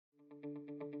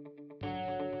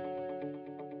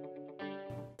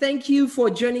thank you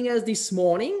for joining us this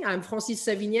morning. I'm Francis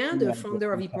Savignan, the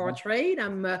founder of ePowerTrade.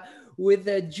 I'm with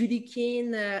Judy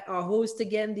Keane, our host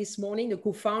again this morning, the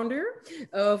co-founder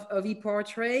of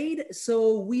ePowerTrade.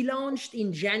 So we launched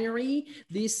in January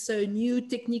this new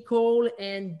technical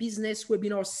and business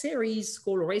webinar series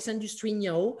called Race Industry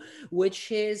Now,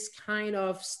 which is kind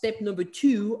of step number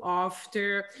 2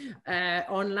 after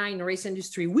online Race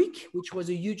Industry Week, which was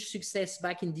a huge success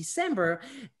back in December,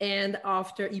 and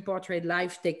after ePowerTrade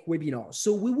Live Tech webinar.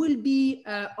 So we will be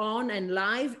on and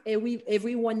live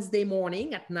every Wednesday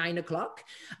morning at 9 o'clock.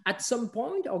 At some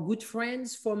point, our good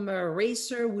friends from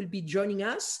Racer will be joining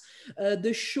us.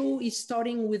 The show is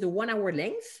starting with a 1-hour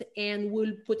length and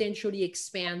will potentially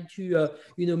expand to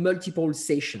multiple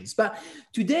sessions. But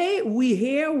today we're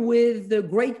here with the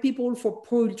great people for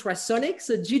Pro Ultrasonics.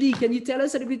 So Judy, can you tell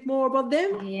us a little bit more about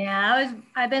them? Yeah,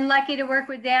 I've been lucky to work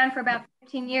with Dan for about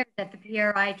 15 years at the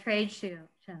PRI trade show.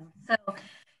 So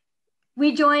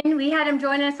we had him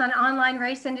join us on Online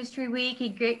Race Industry Week.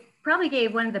 He probably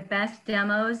gave one of the best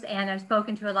demos, and I've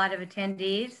spoken to a lot of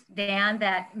attendees, Dan,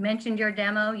 that mentioned your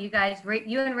demo. You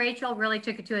and Rachel really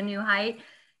took it to a new height.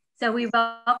 So we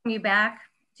welcome you back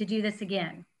to do this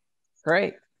again.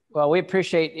 Great. Well, we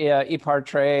appreciate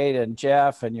ePowerTrade and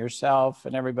Jeff and yourself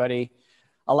and everybody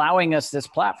allowing us this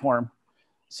platform.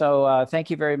 So thank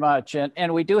you very much.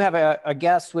 And we do have a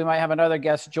guest. We might have another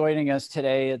guest joining us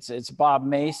today. It's Bob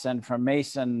Mason from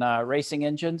Mason Racing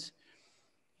Engines.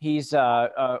 He's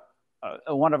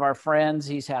one of our friends.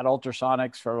 He's had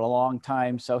ultrasonics for a long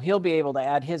time, so he'll be able to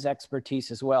add his expertise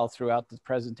as well throughout the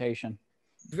presentation.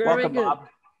 Welcome, good. Bob.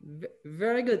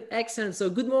 Very good. Excellent. So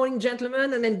good morning,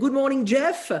 gentlemen. And then good morning,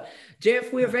 Jeff.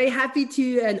 Jeff, we're very happy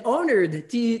and honored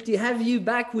to have you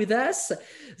back with us.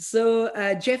 So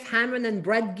Jeff Hammond and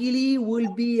Brad Gilly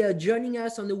will be joining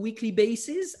us on a weekly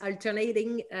basis,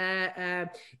 alternating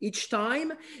each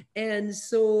time. And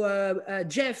so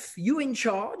Jeff, you in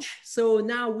charge. So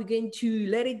now we're going to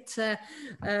let it,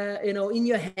 in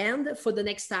your hand for the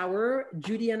next hour.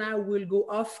 Judy and I will go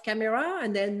off camera,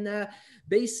 and then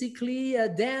basically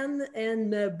Dan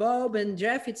and Bob and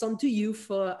Jeff, it's on to you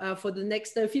for the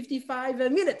next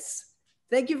 55 minutes.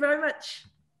 Thank you very much.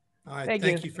 All right.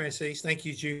 Thank you, Francis. Thank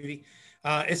you, Judy.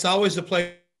 It's always a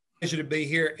pleasure to be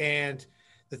here. And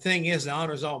the thing is, the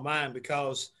honor is all mine,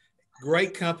 because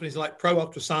great companies like Pro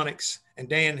Ultrasonics and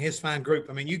Dan and his fine group,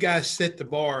 I mean, you guys set the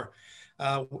bar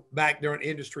back during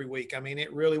Industry Week. I mean,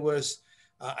 it really was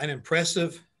an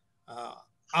impressive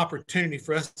opportunity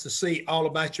for us to see all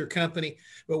about your company.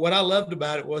 But what I loved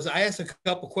about it was I asked a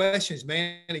couple questions,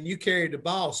 man, and you carried the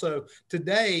ball. So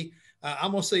today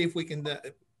I'm going to see if we can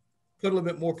put a little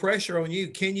bit more pressure on you.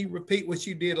 Can you repeat what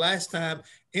you did last time?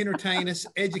 Entertain us,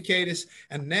 educate us.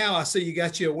 And now I see you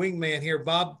got you a wingman here.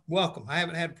 Bob, welcome. I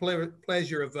haven't had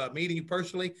pleasure of meeting you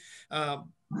personally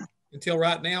until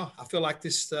right now. I feel like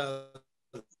this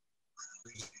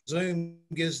Zoom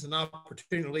gives us an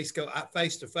opportunity to at least go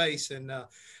face to face, and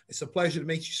it's a pleasure to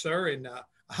meet you, sir. And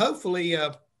hopefully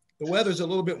the weather's a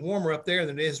little bit warmer up there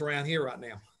than it is around here right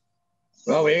now.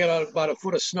 Well, we got about a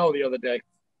foot of snow the other day,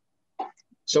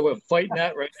 so we're fighting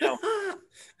that right now.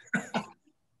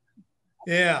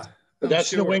 Yeah, but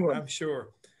that's New England, I'm sure.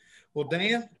 Well,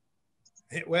 Dan,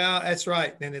 well, that's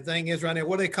right. And the thing is, right now,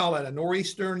 what do they call it? A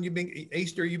nor'easter? You've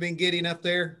been getting up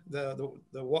there. The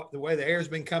way the air's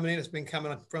been coming in, it's been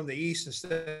coming from the east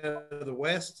instead of the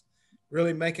west,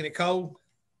 really making it cold.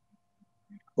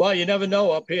 Well, you never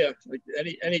know up here. Like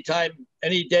any time,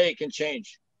 any day can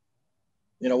change.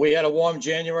 You know, we had a warm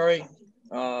January,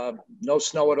 no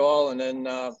snow at all, and then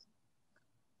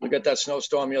we got that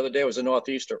snowstorm the other day. It was a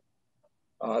northeaster.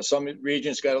 Some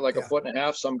regions got it like a foot and a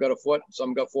half, some got a foot,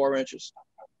 some got 4 inches.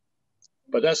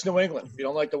 But that's New England. If you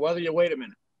don't like the weather, you wait a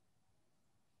minute.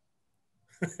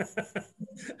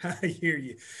 I hear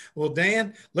you. Well,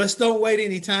 Dan, let's don't wait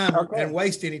any time and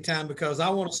waste any time, because I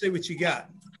want to see what you got.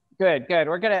 Good.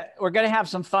 We're gonna have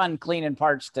some fun cleaning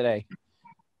parts today.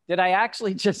 Did I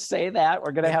actually just say that?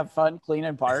 We're gonna have fun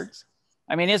cleaning parts?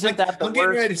 I mean, isn't that the worst? I'm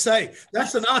getting ready to say,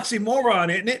 that's an oxymoron,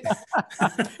 isn't it?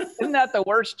 Isn't that the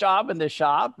worst job in the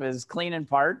shop, is cleaning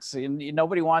parts? And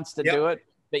nobody wants to do it,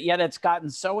 but yet it's gotten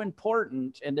so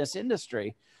important in this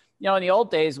industry. You know, in the old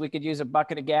days, we could use a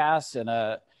bucket of gas and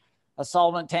a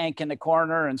solvent tank in the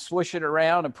corner and swoosh it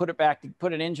around and put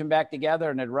an engine back together,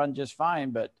 and it'd run just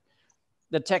fine. But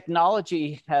the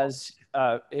technology has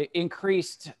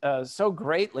increased so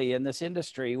greatly in this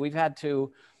industry. We've had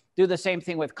to do the same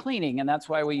thing with cleaning, and that's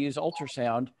why we use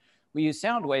ultrasound. We use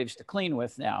sound waves to clean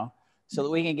with now, so that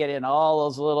we can get in all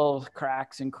those little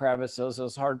cracks and crevices,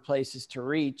 those hard places to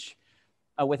reach,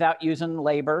 without using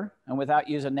labor and without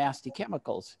using nasty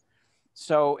chemicals.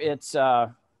 So it's, you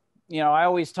know, I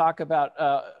always talk about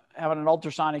having an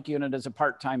ultrasonic unit as a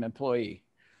part-time employee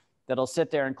that'll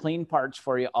sit there and clean parts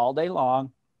for you all day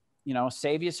long, you know,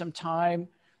 save you some time,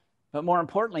 but more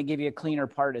importantly, give you a cleaner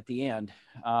part at the end.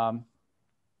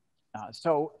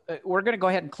 So we're going to go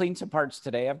ahead and clean some parts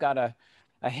today. I've got a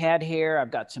head here.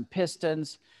 I've got some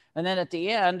pistons. And then at the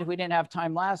end, we didn't have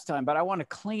time last time, but I want to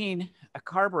clean a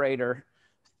carburetor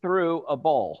through a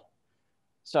bowl.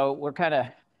 So we're kind of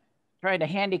trying to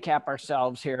handicap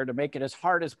ourselves here to make it as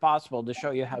hard as possible to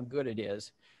show you how good it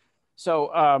is.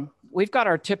 So we've got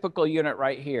our typical unit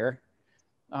right here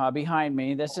behind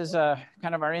me. This is a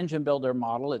kind of our engine builder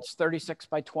model. It's 36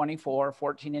 by 24,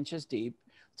 14 inches deep.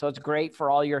 So it's great for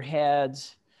all your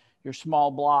heads, your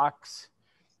small blocks.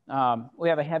 We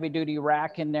have a heavy duty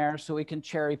rack in there so we can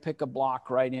cherry pick a block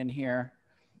right in here.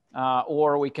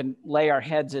 Or we can lay our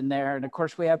heads in there. And of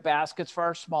course we have baskets for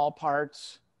our small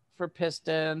parts, for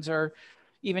pistons, or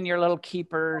even your little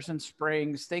keepers and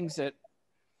springs, things that,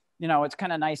 you know, it's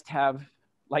kind of nice to have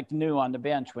like new on the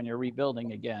bench when you're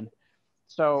rebuilding again.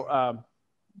 So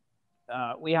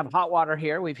we have hot water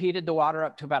here. We've heated the water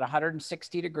up to about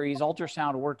 160 degrees.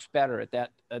 Ultrasound works better at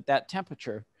that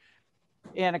temperature.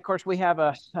 And of course we have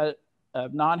a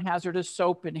non-hazardous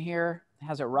soap in here. It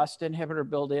has a rust inhibitor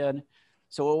built in.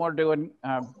 So when we're doing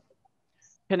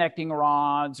connecting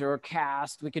rods or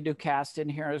cast, we can do cast in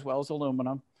here as well as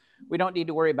aluminum. We don't need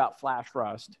to worry about flash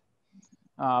rust.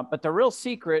 But the real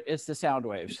secret is the sound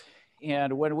waves.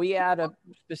 And when we add a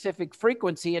specific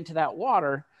frequency into that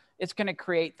water, it's going to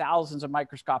create thousands of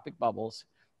microscopic bubbles.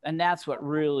 And that's what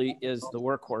really is the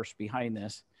workhorse behind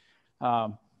this.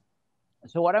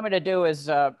 So what I'm going to do is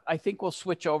I think we'll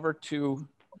switch over to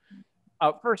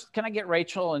first, can I get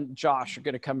Rachel and Josh are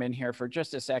going to come in here for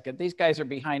just a second. These guys are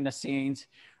behind the scenes.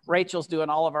 Rachel's doing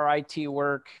all of our IT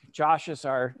work. Josh is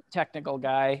our technical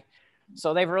guy.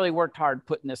 So they've really worked hard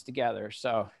putting this together.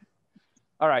 So,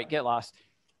 all right, get lost.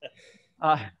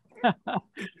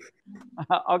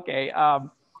 Okay.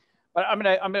 But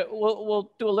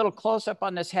we'll do a little close up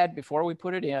on this head before we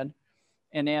put it in.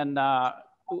 And then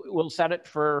we'll set it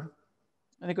for,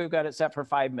 I think we've got it set for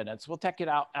 5 minutes. We'll check it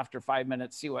out after 5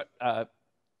 minutes, see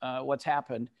what's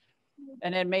happened.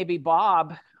 And then maybe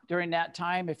Bob, during that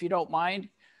time, if you don't mind,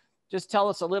 just tell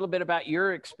us a little bit about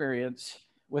your experience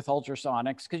with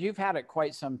ultrasonics, because you've had it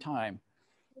quite some time.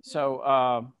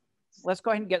 So let's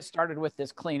go ahead and get started with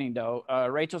this cleaning though.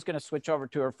 Rachel's going to switch over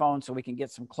to her phone so we can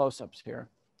get some close-ups here.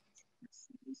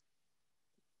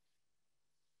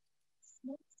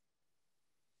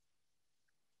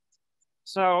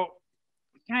 So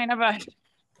kind of I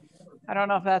don't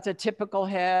know if that's a typical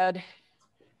head.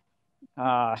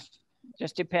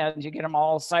 Just depends. You get them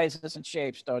all sizes and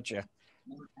shapes, don't you?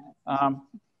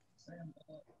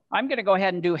 I'm going to go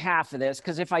ahead and do half of this,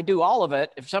 because if I do all of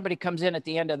it, if somebody comes in at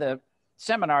the end of the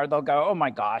seminar, they'll go, oh my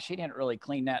gosh, he didn't really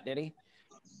clean that, did he?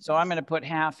 So I'm going to put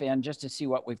half in just to see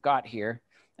what we've got here.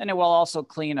 And then we'll also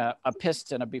clean a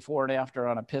piston, a before and after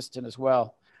on a piston as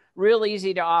well. Real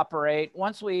easy to operate.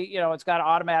 Once we, you know, it's got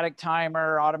automatic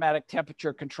timer, automatic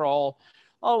temperature control.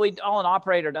 All an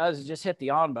operator does is just hit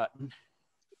the on button.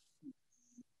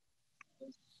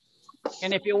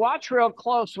 And if you watch real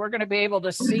close, we're going to be able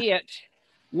to see it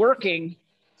working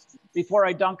before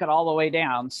I dunk it all the way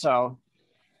down. So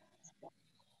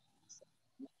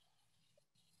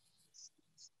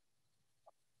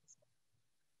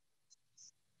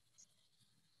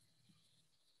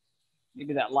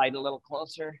maybe that light a little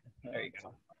closer. There you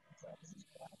go.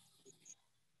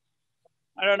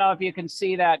 I don't know if you can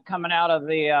see that coming out of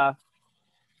the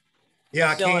yeah,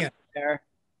 I can. There.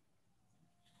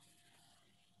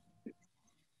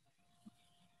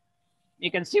 You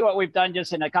can see what we've done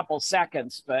just in a couple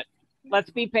seconds, but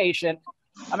let's be patient.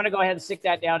 I'm going to go ahead and stick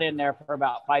that down in there for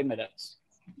about 5 minutes,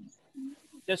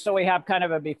 just so we have kind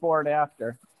of a before and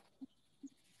after.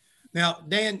 Now,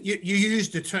 Dan, you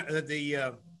used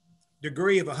the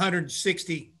degree of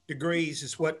 160 degrees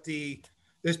is what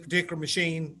this particular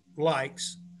machine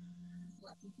likes.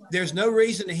 There's no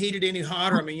reason to heat it any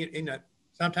hotter. I mean,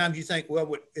 sometimes you think,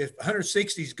 well, if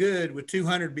 160 is good, would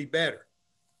 200 be better?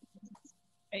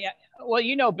 Yeah. Well,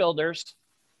 you know, builders,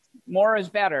 more is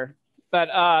better,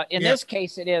 but in this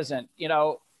case, it isn't. You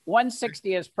know,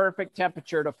 160 is perfect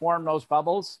temperature to form those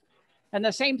bubbles. And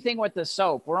the same thing with the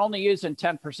soap. We're only using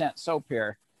 10% soap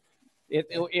here.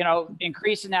 You know,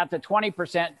 increasing that to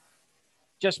 20%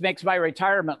 just makes my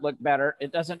retirement look better.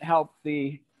 It doesn't help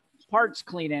the parts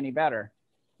clean any better.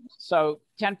 So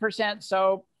 10%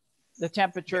 soap, the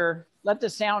temperature, let the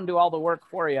sound do all the work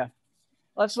for you.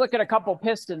 Let's look at a couple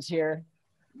pistons here.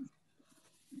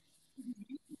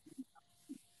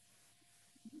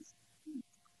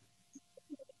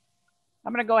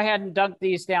 I'm going to go ahead and dunk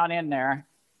these down in there.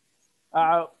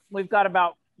 We've got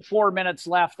about 4 minutes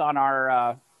left on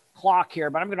our clock here,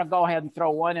 but I'm going to go ahead and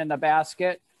throw one in the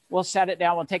basket. We'll set it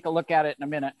down. We'll take a look at it in a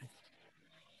minute.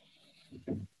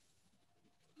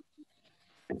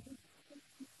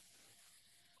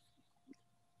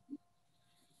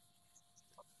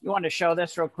 You want to show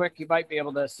this real quick? You might be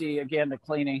able to see again the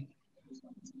cleaning.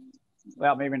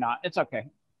 Well, maybe not. It's okay.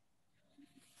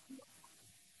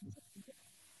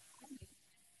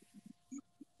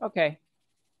 Okay.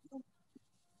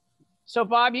 So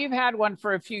Bob, you've had one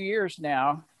for a few years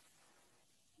now.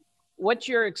 What's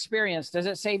your experience? Does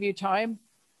it save you time?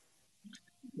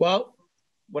 Well,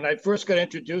 when I first got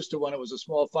introduced to one, it was a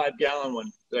small 5-gallon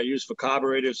one that I used for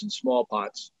carburetors and small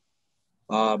pots.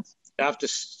 After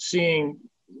seeing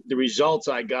the results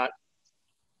I got,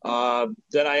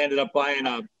 then I ended up buying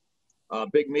a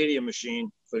big medium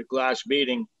machine for glass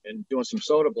beading and doing some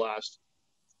soda blast.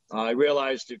 I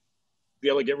realized to be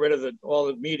able to get rid of all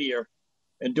the media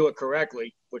and do it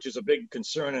correctly, which is a big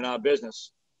concern in our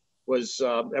business, was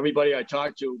everybody I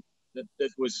talked to that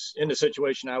was in the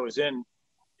situation I was in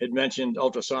had mentioned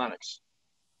ultrasonics.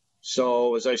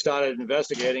 So as I started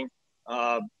investigating,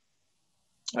 I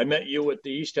met you at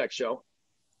the East Tech show.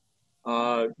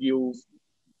 You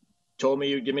told me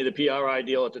you'd give me the PRI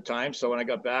deal at the time. So when I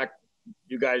got back,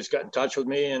 you guys got in touch with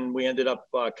me and we ended up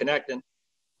connecting.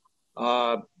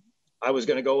 I was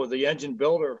going to go with the engine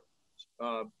builder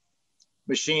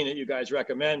machine that you guys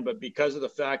recommend, but because of the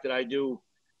fact that I do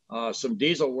some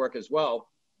diesel work as well,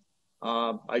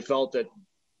 I felt that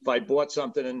if I bought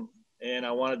something and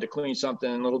I wanted to clean something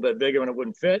a little bit bigger and it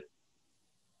wouldn't fit,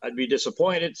 I'd be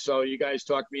disappointed. So you guys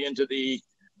talked me into the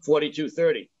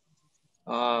 4230.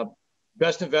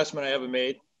 Best investment I ever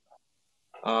made.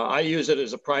 I use it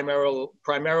as a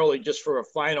primarily just for a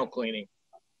final cleaning.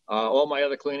 All my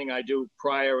other cleaning I do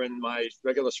prior in my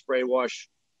regular spray wash,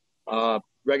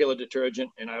 regular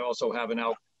detergent, and I also have an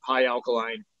high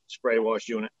alkaline spray wash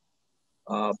unit.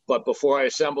 But before I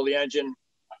assemble the engine,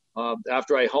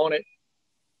 after I hone it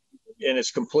and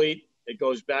it's complete, it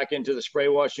goes back into the spray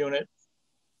wash unit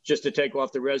just to take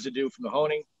off the residue from the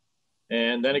honing.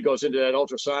 And then it goes into that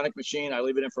ultrasonic machine. I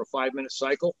leave it in for a 5-minute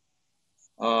cycle.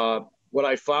 What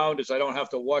I found is I don't have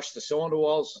to wash the cylinder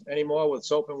walls anymore with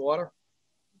soap and water.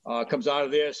 Comes out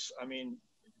of this. I mean,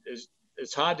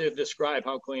 it's hard to describe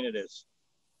how clean it is.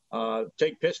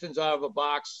 Take pistons out of a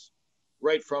box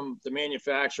right from the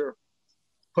manufacturer,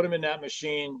 put them in that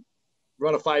machine,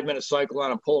 run a 5-minute cycle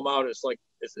on them, pull them out. It's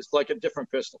like a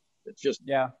different piston. It's just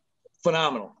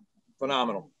phenomenal.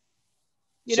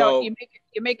 You know,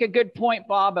 you make a good point,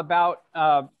 Bob, about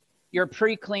your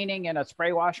pre-cleaning in a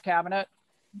spray wash cabinet,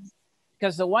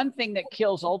 because the one thing that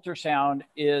kills ultrasound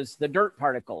is the dirt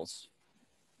particles.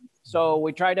 So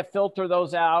we try to filter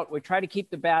those out. We try to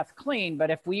keep the bath clean, but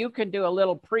if you can do a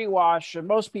little pre-wash, and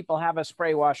most people have a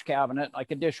spray wash cabinet, like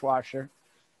a dishwasher,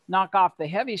 knock off the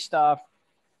heavy stuff.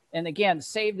 And again,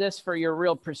 save this for your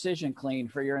real precision clean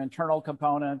for your internal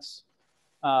components,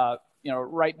 you know,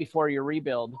 right before your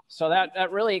rebuild. So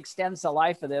that really extends the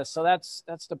life of this. So that's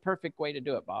the perfect way to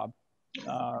do it, Bob.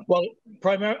 Well,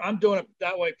 I'm doing it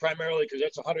that way primarily because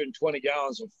that's 120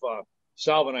 gallons of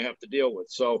solvent I have to deal with.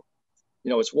 So, you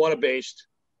know, it's water-based.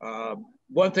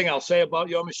 One thing I'll say about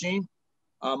your machine,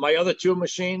 my other 2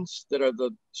 machines that are the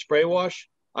spray wash,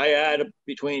 I add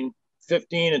between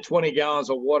 15 and 20 gallons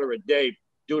of water a day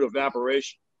due to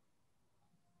evaporation.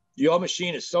 Your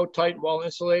machine is so tight and well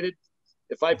insulated.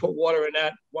 If I put water in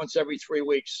that once every 3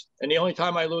 weeks, and the only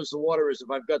time I lose the water is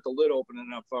if I've got the lid open and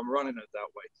if I'm running it that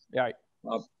way.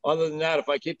 Yeah. Other than that, if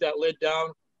I keep that lid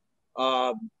down,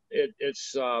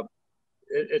 it's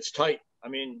tight. I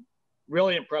mean,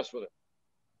 really impressed with it.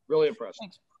 Really impressed.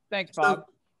 Thanks, Bob.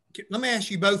 So, let me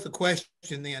ask you both a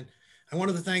question then. And one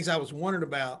of the things I was wondering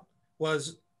about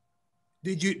was,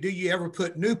 do you ever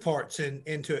put new parts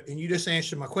into it? And you just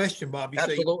answered my question, Bob. You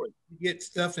Absolutely. Say you get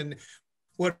stuff, and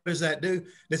what does that do?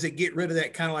 Does it get rid of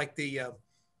that kind of like the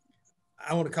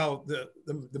I want to call it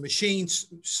the machines,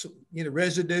 you know,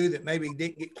 residue that maybe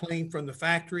didn't get cleaned from the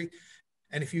factory?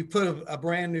 And if you put a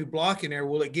brand new block in there,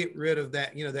 will it get rid of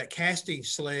that, you know, that casting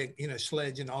sledge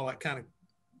and all that kind of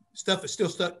stuff is still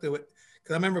stuck to it?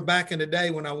 Because I remember back in the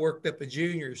day when I worked up at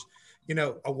Juniors, you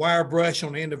know, a wire brush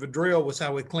on the end of a drill was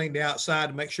how we cleaned the outside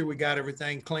to make sure we got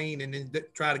everything clean, and then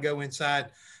try to go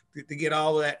inside to get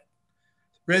all of that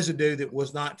residue that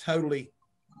was not totally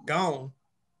gone.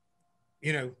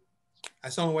 You know,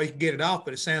 that's the only way you can get it off.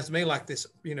 But it sounds to me like this,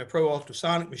 you know, Pro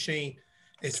Ultrasonic machine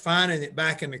is finding it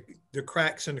back in the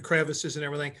cracks and the crevices and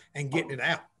everything and getting it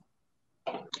out.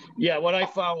 Yeah, what I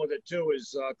found with it too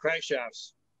is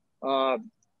crankshafts.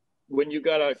 when you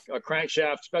got a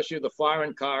crankshaft, especially the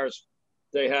foreign cars,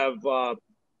 they have like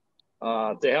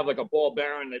a ball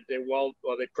bearing that they weld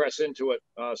or they press into it,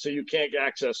 so you can't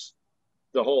access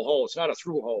the whole hole. It's not a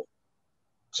through hole.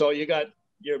 So you got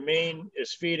your main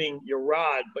is feeding your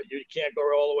rod, but you can't go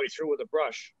all the way through with a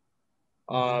brush.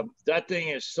 That thing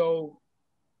is so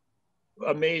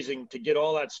amazing to get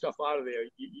all that stuff out of there.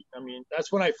 I mean,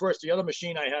 that's when the other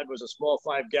machine I had was a small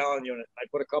 5-gallon unit. I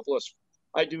put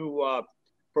I do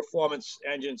performance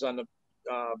engines on the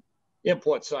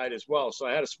import side as well. So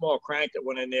I had a small crank that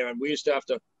went in there, and we used to have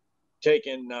to take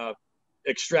and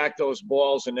extract those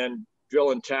balls and then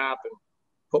drill and tap and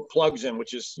put plugs in,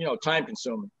 which is, time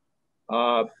consuming.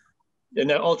 In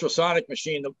that ultrasonic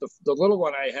machine, the little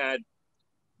one I had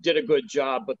did a good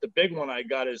job, but the big one I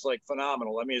got is like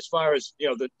phenomenal. I mean, as far as,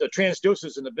 the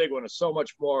transducers in the big one is so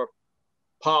much more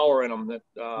power in them that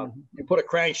you put a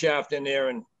crankshaft in there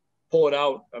and pull it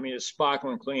out. I mean, it's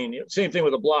sparkling clean. Same thing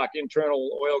with a block, internal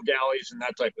oil galleys and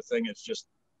that type of thing. It's just,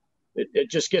 it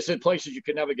just gets in places you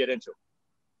can never get into.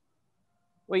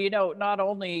 Well, not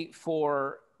only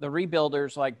for the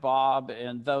rebuilders like Bob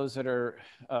and those that are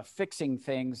fixing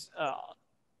things,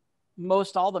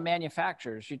 most all the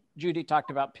manufacturers, Judy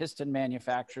talked about piston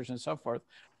manufacturers and so forth.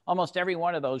 Almost every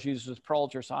one of those uses Pro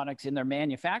Ultrasonics in their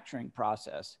manufacturing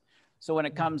process. So when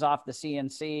it comes off the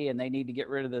CNC and they need to get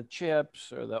rid of the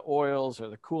chips or the oils or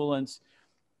the coolants,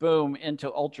 boom, into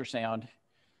ultrasound.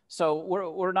 So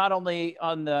we're not only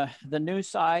on the new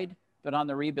side, but on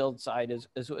the rebuild side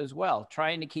as well,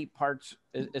 trying to keep parts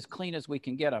as clean as we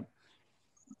can get them.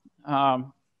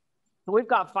 So we've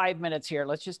got 5 minutes here.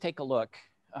 Let's just take a look.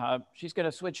 She's going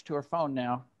to switch to her phone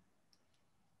now.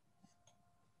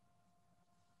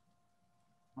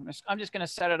 I'm just going to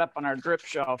set it up on our drip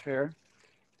shelf here.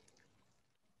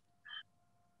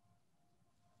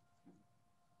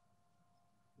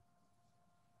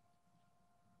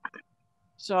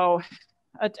 So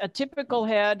a typical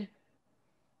head,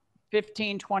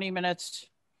 15, 20 minutes.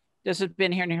 This has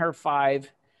been here in here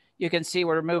 5. You can see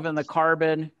we're removing the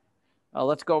carbon.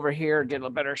 Let's go over here, get a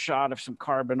better shot of some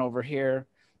carbon over here.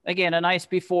 Again, a nice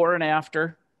before and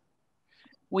after.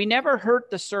 We never hurt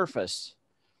the surface.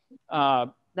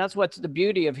 That's what's the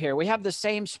beauty of here. We have the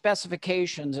same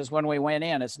specifications as when we went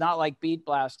in. It's not like bead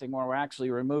blasting where we're actually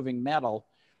removing metal.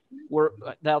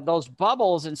 Those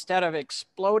bubbles, instead of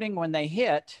exploding when they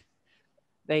hit,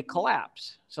 they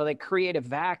collapse. So they create a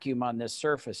vacuum on this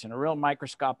surface in a real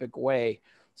microscopic way.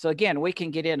 So again, we can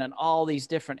get in all these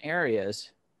different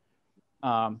areas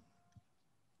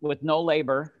with no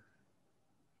labor.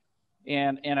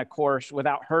 And of course,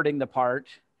 without hurting the part.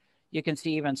 You can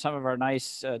see even some of our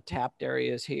nice tapped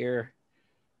areas here.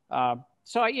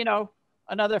 So,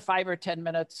 another 5 or 10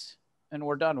 minutes and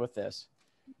we're done with this.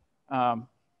 Now,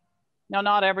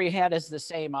 not every head is the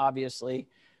same, obviously.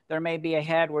 There may be a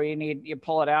head where you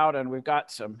pull it out and we've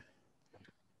got some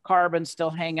carbon still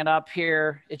hanging up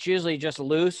here. It's usually just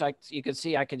loose. You can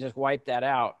see I can just wipe that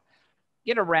out.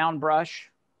 Get a round brush.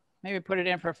 Maybe put it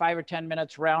in for 5 or 10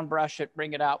 minutes, round brush it,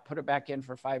 bring it out, put it back in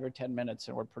for 5 or 10 minutes,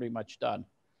 and we're pretty much done.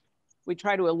 We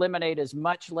try to eliminate as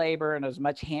much labor and as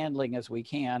much handling as we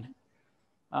can.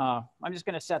 I'm just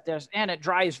going to set this, and it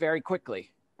dries very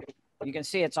quickly. You can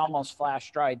see it's almost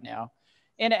flash dried now.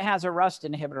 And it has a rust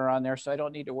inhibitor on there, so I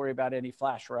don't need to worry about any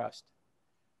flash rust.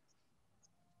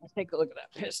 Let's take a look at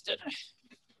that piston.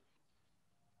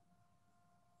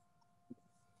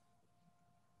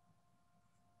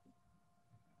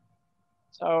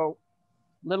 So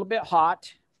a little bit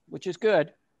hot, which is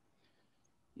good.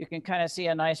 You can kind of see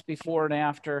a nice before and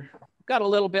after. Got a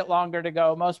little bit longer to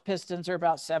go. Most pistons are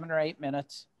about 7 or 8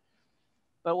 minutes.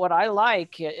 But what I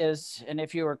like is, and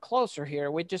if you were closer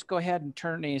here, we'd just go ahead and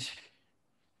turn these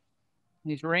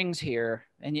rings here,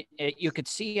 and you could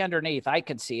see underneath. I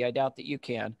could see, I doubt that you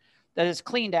can, that it's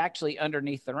cleaned actually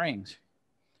underneath the rings.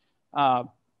 Of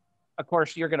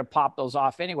course, you're going to pop those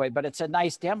off anyway, but it's a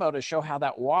nice demo to show how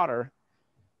that water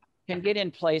can get in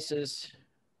places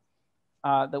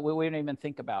that we wouldn't even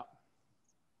think about.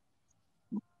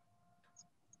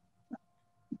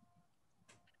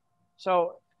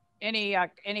 So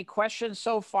any questions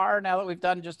so far now that we've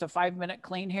done just a 5-minute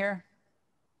clean here?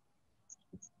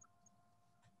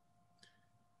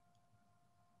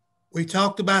 We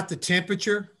talked about the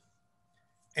temperature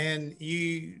and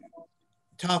you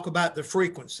talk about the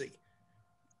frequency.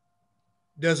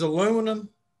 Does aluminum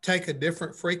take a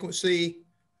different frequency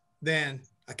than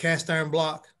a cast iron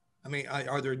block? I mean,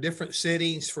 are there different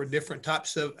settings for different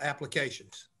types of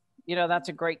applications? That's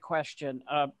a great question.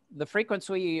 The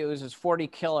frequency we use is 40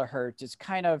 kilohertz. It's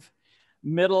kind of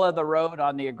middle of the road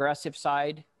on the aggressive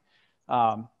side.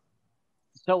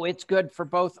 So it's good for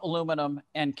both aluminum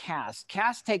and cast.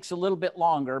 Cast takes a little bit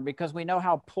longer because we know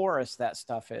how porous that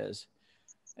stuff is.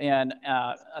 And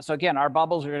so again, our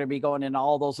bubbles are going to be going in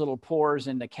all those little pores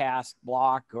in the cast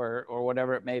block or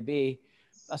whatever it may be.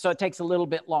 So it takes a little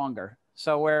bit longer.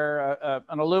 So where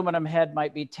an aluminum head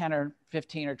might be 10 or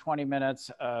 15 or 20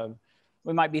 minutes,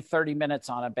 we might be 30 minutes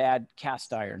on a bad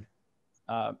cast iron.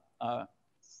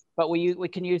 But we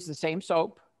can use the same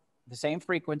soap, the same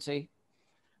frequency.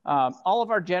 All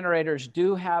of our generators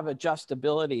do have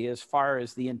adjustability as far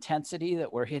as the intensity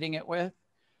that we're hitting it with.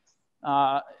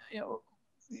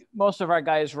 Most of our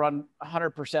guys run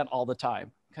 100% all the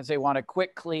time because they want a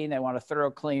quick clean, they want a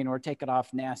thorough clean, or taking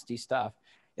off nasty stuff.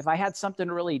 If I had something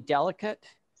really delicate,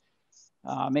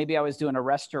 maybe I was doing a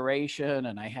restoration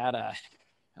and I had a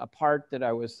part that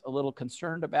I was a little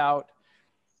concerned about,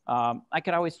 I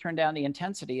could always turn down the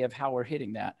intensity of how we're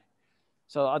hitting that.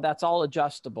 So that's all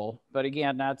adjustable. But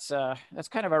again, that's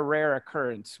kind of a rare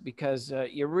occurrence because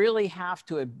you really have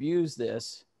to abuse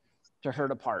this to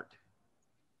hurt a part.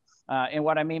 And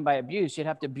what I mean by abuse, you'd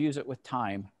have to abuse it with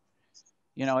time.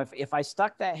 You know, if I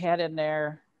stuck that head in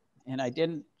there and I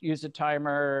didn't use a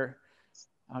timer,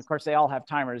 of course, they all have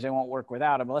timers. They won't work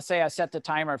without them. But let's say I set the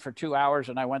timer for 2 hours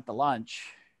and I went to lunch.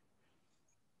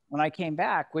 When I came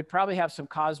back, we'd probably have some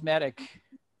cosmetic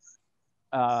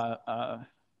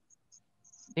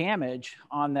damage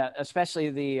on that, especially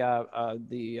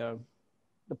the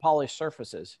polished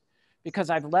surfaces, because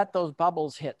I've let those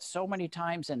bubbles hit so many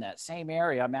times in that same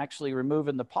area. I'm actually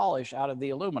removing the polish out of the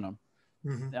aluminum,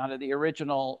 out of the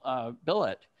original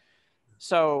billet.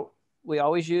 So we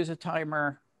always use a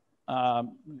timer,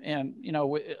 and you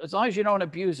know, as long as you don't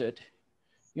abuse it,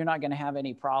 you're not going to have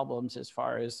any problems as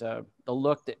far as the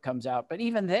look that comes out. But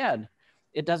even then,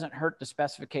 it doesn't hurt the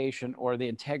specification or the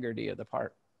integrity of the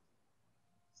part.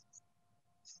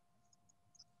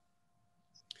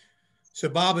 So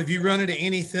Bob, have you run into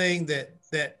anything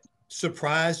that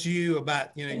surprised you about,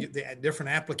 you know, the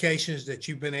different applications that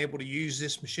you've been able to use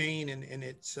this machine and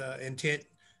its intent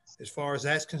as far as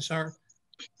that's concerned?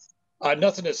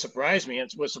 Nothing that surprised me.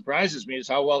 And what surprises me is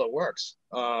how well it works.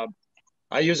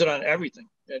 I use it on everything.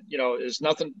 You know, there's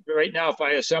nothing right now. If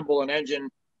I assemble an engine,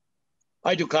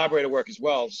 I do carburetor work as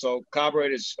well. So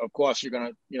carburetors, of course, you're going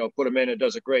to, you know, put them in. It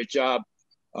does a great job.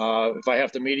 If I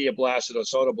have to media blast it or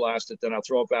soda blast it, then I'll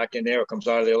throw it back in there. It comes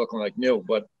out of there looking like new.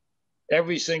 But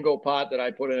every single part that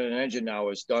I put in an engine now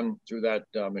is done through that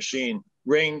machine.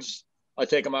 Rings, I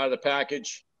take them out of the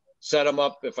package, set them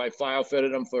up. If I file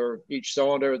fitted them for each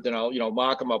cylinder, then I'll, you know,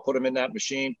 mark them. I'll put them in that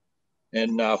machine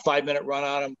and 5-minute run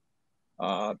on them.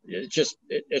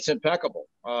 It's impeccable.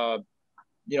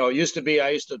 You know, it used to be, I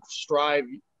used to strive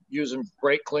using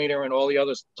brake cleaner and all the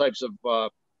other types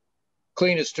of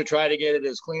cleaners to try to get it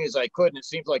as clean as I could. And it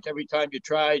seems like every time you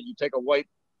try, you take a white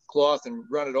cloth and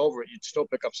run it over it, you'd still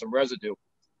pick up some residue.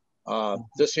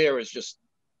 This here is just,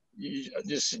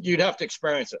 you'd have to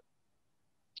experience it.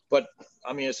 But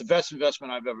I mean, it's the best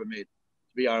investment I've ever made,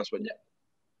 to be honest with you.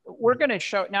 We're going to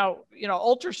show now, you know,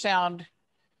 ultrasound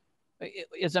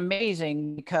is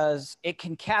amazing because it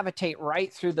can cavitate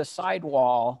right through the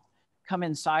sidewall, come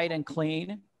inside and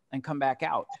clean and come back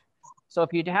out. So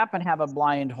if you happen to have a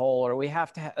blind hole or we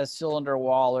have to have a cylinder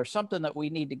wall or something that we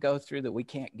need to go through that we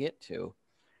can't get to,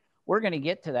 we're going to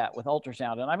get to that with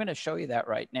ultrasound. And I'm going to show you that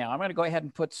right now. I'm going to go ahead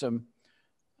and put I'm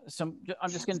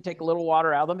just going to take a little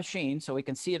water out of the machine so we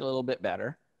can see it a little bit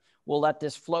better. We'll let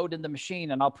this float in the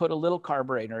machine and I'll put a little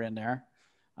carburetor in there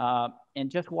and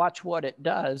just watch what it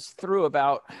does through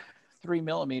about 3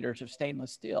 millimeters of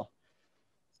stainless steel.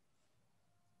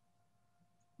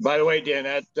 By the way, Dan,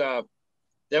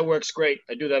 that works great.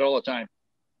 I do that all the time.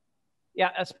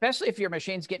 Yeah, especially if your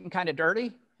machine's getting kind of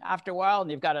dirty after a while and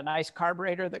you've got a nice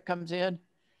carburetor that comes in,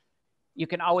 you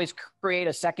can always create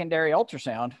a secondary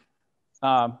ultrasound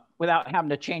without having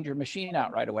to change your machine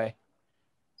out right away.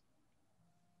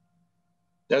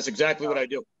 That's exactly what I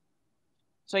do.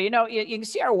 So, you know, you can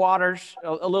see our water's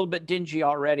a little bit dingy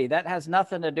already. That has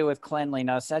nothing to do with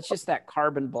cleanliness. That's just that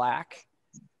carbon black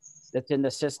that's in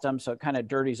the system. So it kind of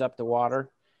dirties up the water.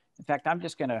 In fact, I'm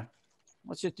just going to,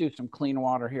 let's just do some clean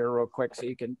water here real quick so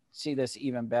you can see this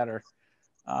even better.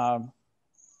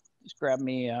 Just grab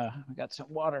me, I got some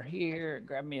water here.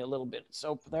 Grab me a little bit of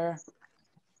soap there.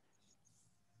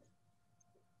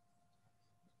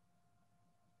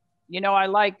 You know, I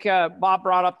like, Bob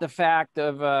brought up the fact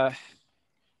of,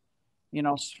 you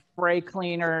know, spray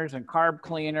cleaners and carb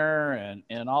cleaner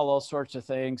and all those sorts of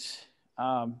things.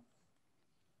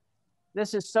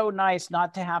 This is so nice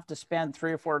not to have to spend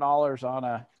 $3 or $4 on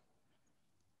a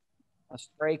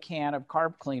spray can of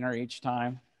carb cleaner each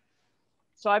time.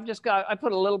 So I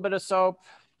put a little bit of soap,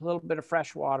 a little bit of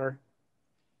fresh water.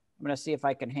 I'm going to see if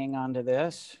I can hang on to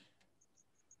this.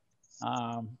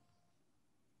 And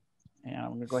I'm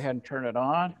going to go ahead and turn it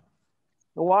on.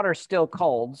 The water's still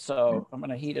cold, so I'm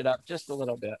going to heat it up just a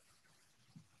little bit.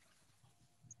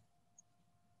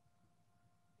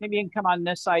 Maybe you can come on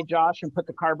this side, Josh, and put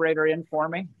the carburetor in for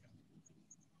me.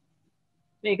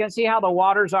 So you can see how the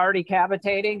water's already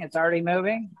cavitating. It's already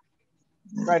moving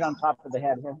right on top of the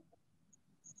head here.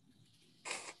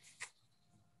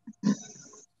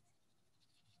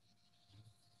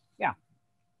 Yeah.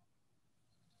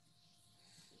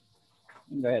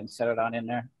 Go ahead and set it on in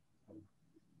there.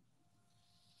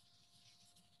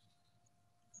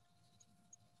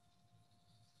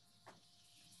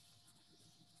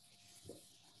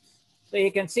 So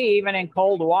you can see even in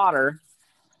cold water,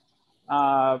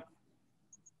 what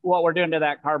we're doing to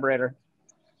that carburetor.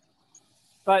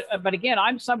 But again,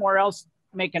 I'm somewhere else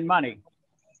making money.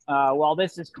 While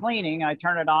this is cleaning, I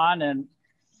turn it on and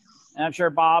I'm sure,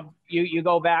 Bob, you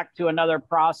go back to another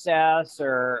process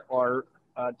or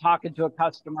talking to a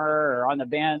customer or on the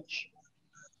bench.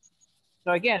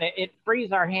 So again, it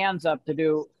frees our hands up to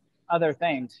do other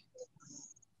things.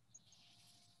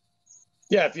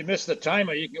 Yeah, if you miss the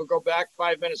timer, you can go back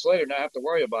 5 minutes later and not have to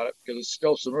worry about it because it's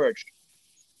still submerged.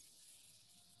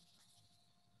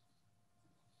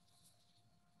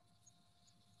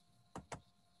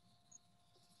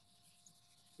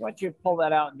 Why don't you pull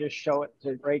that out and just show it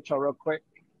to Rachel real quick,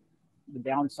 the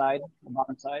downside, the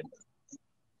bottom side.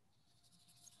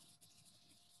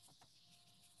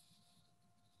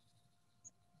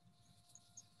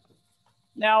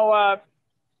 Now,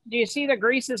 do you see the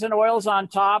greases and oils on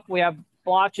top? We have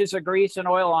blotches of grease and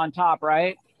oil on top,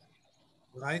 right?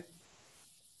 Right.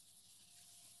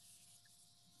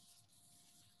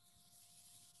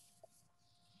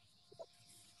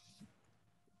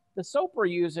 The soap we're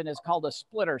using is called a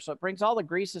splitter. So it brings all the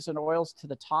greases and oils to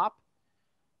the top.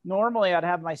 Normally I'd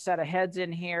have my set of heads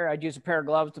in here. I'd use a pair of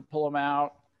gloves to pull them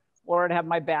out, or I'd have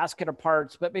my basket of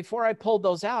parts. But before I pulled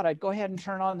those out, I'd go ahead and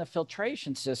turn on the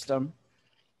filtration system.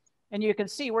 And you can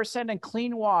see we're sending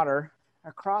clean water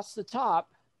across the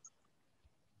top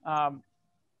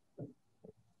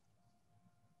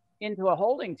into a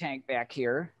holding tank back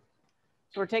here.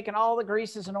 So we're taking all the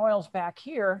greases and oils back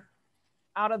here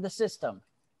out of the system.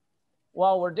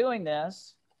 While we're doing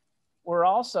this, we're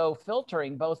also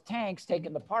filtering both tanks,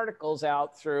 taking the particles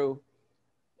out through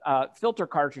filter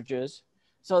cartridges,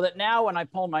 so that now when I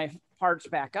pull my parts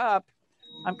back up,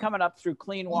 I'm coming up through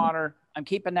clean water. I'm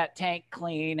keeping that tank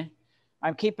clean.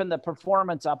 I'm keeping the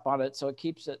performance up on it, so it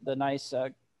keeps it the nice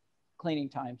cleaning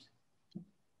times.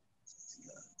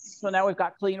 So now we've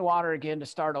got clean water again to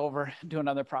start over, do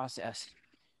another process.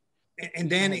 And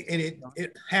Danny, and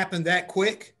it happened that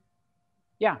quick?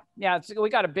 Yeah, we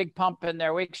got a big pump in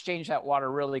there. We exchange that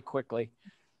water really quickly.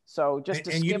 So just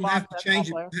to and you skim don't off have to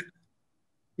change it.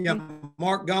 Yeah,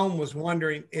 Mark Gone was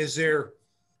wondering, is there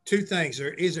two things?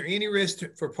 Is there any risk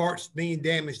for parts being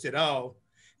damaged at all?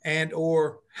 And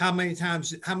or how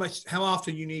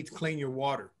often you need to clean your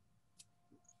water?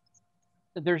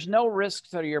 There's no risk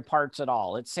to your parts at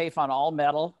all. It's safe on all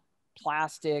metal,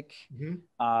 plastic.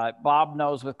 Bob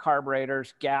knows with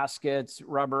carburetors, gaskets,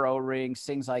 rubber O-rings,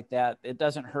 things like that. It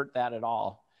doesn't hurt that at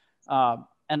all.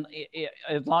 And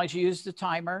as long as you use the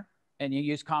timer and you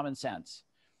use common sense.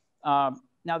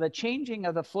 Now the changing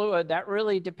of the fluid, that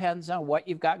really depends on what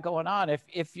you've got going on.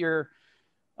 If you're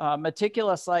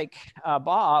meticulous like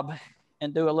Bob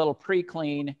and do a little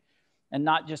pre-clean and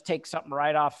not just take something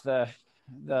right off the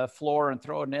floor and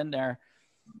throw it in there,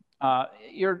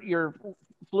 your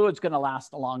fluid's going to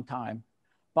last a long time.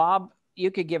 Bob, you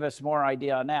could give us more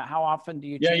idea on that. How often do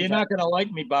you change? Yeah, you're not going to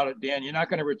like me about it, Dan. You're not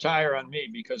going to retire on me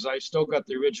because I still got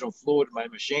the original fluid in my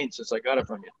machine since I got it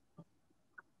from you.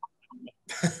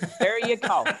 There you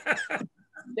go.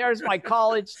 There's my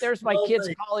college. There's my kids'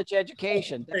 college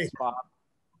education. Thanks, Bob.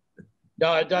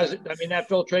 No, it doesn't. I mean, that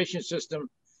filtration system,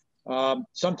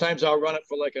 sometimes I'll run it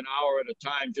for like an hour at a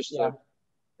time just to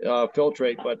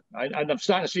filtrate, but I'm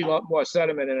starting to see a lot more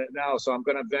sediment in it now, so I'm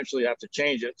going to eventually have to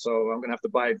change it. So I'm going to have to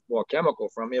buy more chemical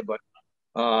from you, but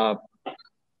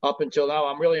up until now,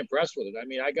 I'm really impressed with it. I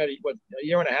mean, I got a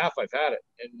year and a half I've had it,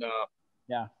 and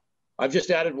I've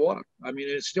just added water. I mean,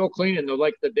 it's still cleaning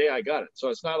like the day I got it. So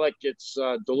it's not like it's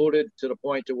diluted to the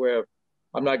point to where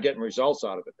I'm not getting results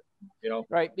out of it. You know,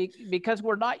 right? Because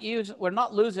we're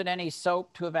not losing any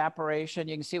soap to evaporation.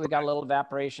 You can see we got a little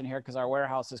evaporation here because our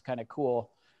warehouse is kind of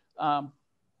cool.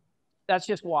 That's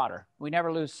just water. We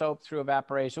never lose soap through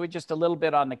evaporation. We just a little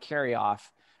bit on the carry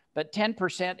off, but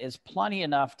 10% is plenty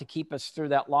enough to keep us through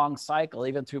that long cycle,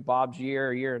 even through Bob's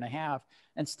year and a half,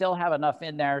 and still have enough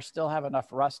in there, still have enough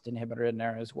rust inhibitor in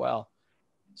there as well.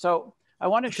 So I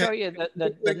want to show you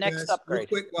the next upgrade.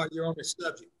 Real quick, while you're on this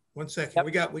subject, 1 second.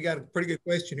 Yep. We got a pretty good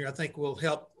question here. I think will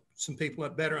help some people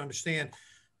better understand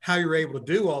how you're able to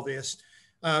do all this.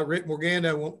 Rick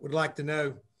Morgando would like to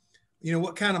know, you know,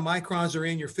 what kind of microns are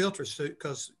in your filters,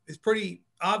 because it's pretty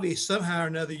obvious somehow or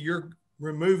another you're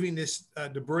removing this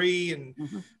debris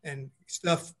and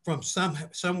stuff from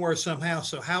somewhere somehow.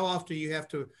 So how often do you have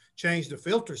to change the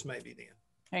filters maybe then?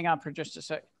 Hang on for just a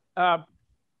sec.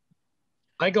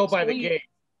 I go by the gauge.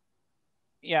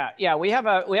 Yeah. We have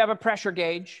a pressure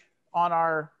gauge on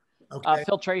our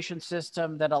filtration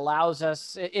system that allows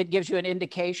us, it gives you an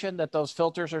indication that those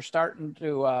filters are starting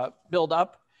to build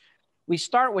up. We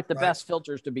start with the best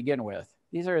filters to begin with.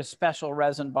 These are a special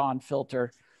resin bond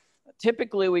filter.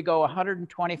 Typically we go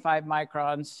 125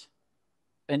 microns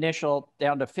initial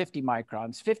down to 50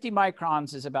 microns. 50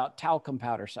 microns is about talcum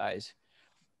powder size.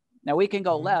 Now we can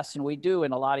go less, and we do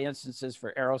in a lot of instances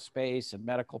for aerospace and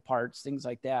medical parts, things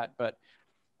like that. But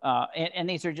and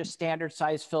these are just standard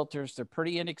size filters. They're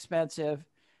pretty inexpensive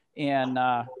and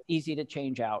easy to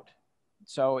change out.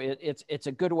 So it's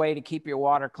a good way to keep your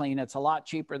water clean. It's a lot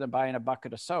cheaper than buying a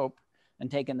bucket of soap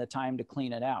and taking the time to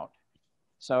clean it out.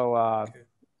 So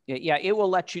yeah, it will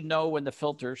let you know when the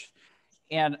filters,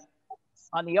 and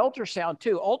on the ultrasound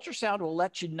too, ultrasound will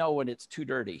let you know when it's too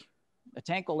dirty. The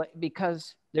tank will,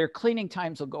 because their cleaning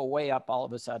times will go way up all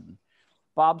of a sudden.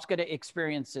 Bob's going to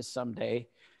experience this someday.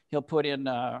 He'll put in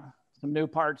some new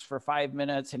parts for 5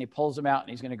 minutes and he pulls them out and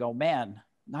he's going to go, man,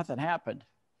 nothing happened.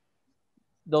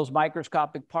 Those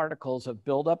microscopic particles have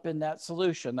built up in that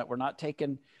solution that we're not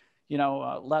taking, you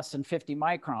know, less than 50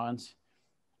 microns.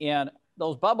 And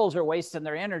those bubbles are wasting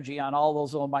their energy on all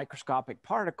those little microscopic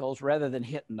particles rather than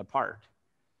hitting the part.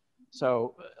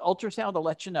 So ultrasound will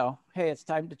let you know, hey, it's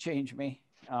time to change me.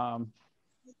 But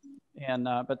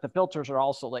the filters are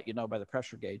also let you know by the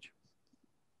pressure gauge.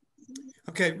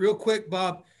 Okay, real quick,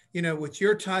 Bob, you know, with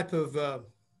your type of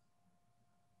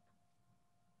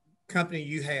company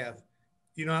you have,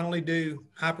 you not only do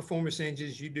high performance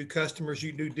engines, you do customers,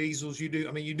 you do diesels, you do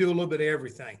a little bit of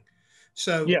everything.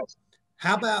 So yes.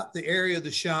 How about the area of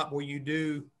the shop where you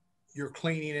do your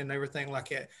cleaning and everything like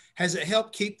that? Has it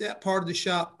helped keep that part of the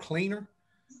shop cleaner?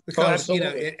 Because, you know,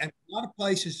 and a lot of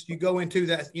places you go into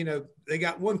that, you know, they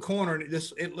got one corner and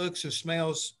it looks and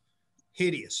smells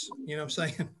hideous. You know what I'm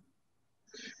saying?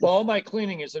 Well, all my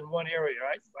cleaning is in one area.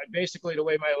 I basically, the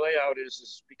way my layout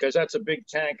is because that's a big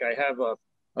tank. I have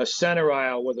a center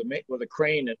aisle with a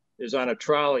crane that is on a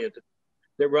trolley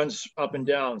that runs up and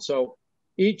down. So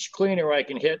each cleaner I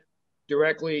can hit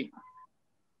directly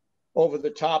over the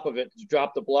top of it to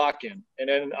drop the block in. And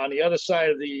then on the other side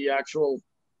of the actual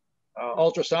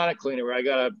ultrasonic cleaner, I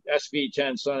got a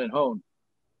SV10 Sun and Hone.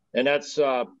 And that's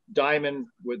diamond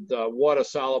with water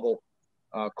soluble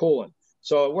coolant.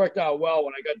 So it worked out well.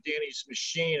 When I got Danny's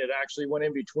machine, it actually went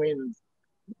in between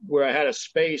where I had a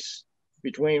space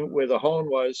between where the Hone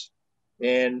was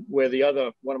and where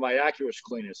one of my Accurus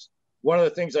cleaners. One of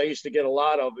the things I used to get a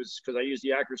lot of is, because I use the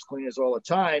Accurus cleaners all the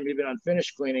time, even on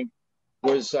finished cleaning,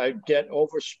 was I'd get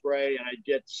overspray and I'd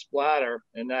get splatter,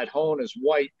 and that Hone is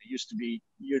white. It used to be,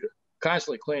 you'd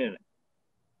constantly cleaning it.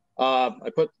 I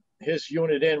put his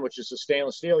unit in, which is a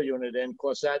stainless steel unit in. Of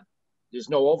course, that there's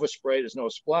no overspray, there's no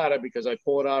splatter because I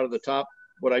pull it out of the top.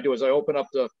 What I do is I open up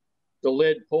the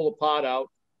lid, pull the pot out,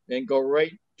 and go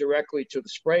right directly to the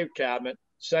spray cabinet,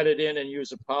 set it in, and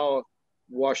use a power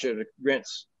washer to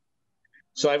rinse.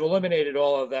 So I've eliminated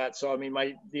all of that. So I mean,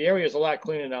 the area is a lot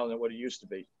cleaner now than what it used to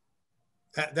be.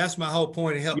 That's my whole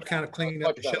point. It helped kind of clean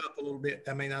up the shop a little bit.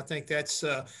 I mean, I think that's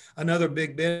another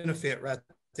big benefit right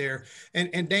there.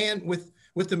 And Dan,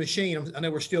 with the machine, I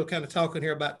know we're still kind of talking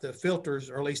here about the filters,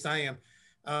 or at least I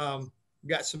am.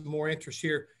 Got some more interest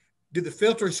here. Do the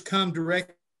filters come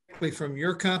directly from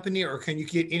your company, or can you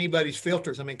get anybody's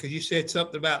filters? I mean, because you said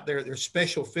something about their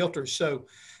special filters. So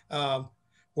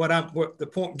what the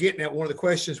point getting at, one of the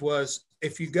questions was,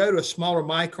 if you go to a smaller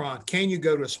micron, can you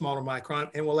go to a smaller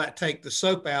micron, and will that take the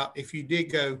soap out if you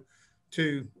did go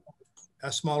to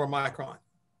a smaller micron?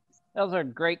 Those are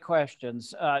great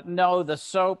questions. No, the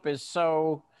soap is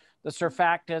the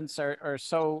surfactants are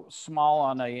so small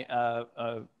on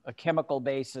a chemical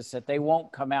basis that they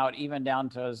won't come out even down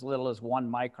to as little as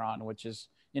 1 micron, which is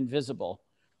invisible.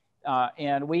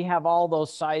 And we have all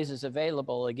those sizes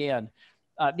available. Again,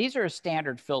 these are a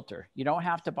standard filter. You don't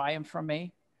have to buy them from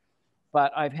me,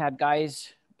 but I've had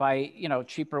guys buy, you know,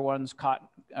 cheaper ones,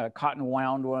 cotton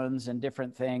wound ones and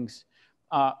different things.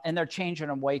 And they're changing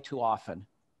them way too often.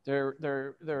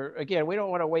 They're again, we don't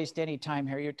want to waste any time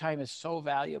here. Your time is so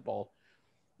valuable.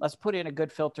 Let's put in a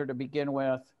good filter to begin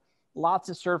with. Lots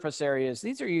of surface areas.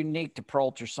 These are unique to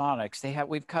Pro Ultrasonics.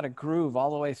 We've cut a groove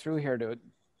all the way through here to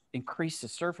increase the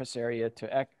surface area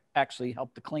to actually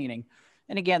help the cleaning.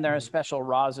 And again, they're a special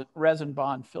resin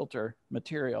bond filter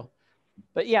material.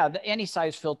 But yeah, any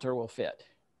size filter will fit.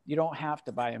 You don't have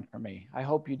to buy them from me. I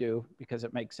hope you do because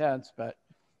it makes sense, but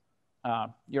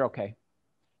you're okay.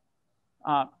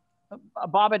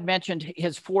 Bob had mentioned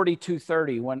his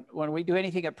 4230. When we do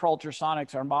anything at Pro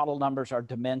Ultrasonics, our model numbers are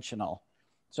dimensional.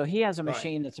 So he has a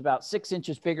machine that's about 6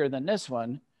 inches bigger than this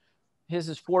one. His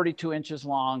is 42 inches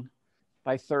long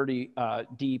by 30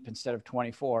 deep instead of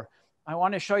 24. I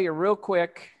want to show you real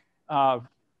quick one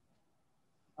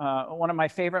of my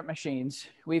favorite machines.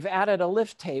 We've added a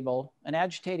lift table, an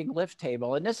agitating lift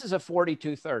table, and this is a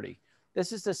 4230.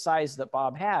 This is the size that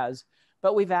Bob has,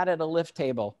 but we've added a lift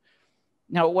table.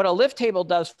 Now, what a lift table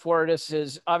does for us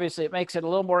is obviously it makes it a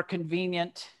little more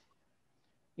convenient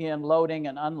in loading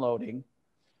and unloading.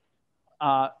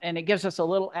 And it gives us a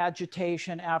little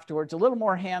agitation afterwards, a little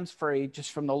more hands-free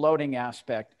just from the loading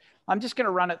aspect. I'm just going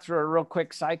to run it through a real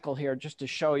quick cycle here just to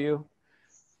show you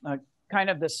kind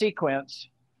of the sequence.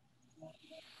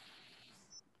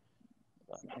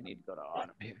 I need to go to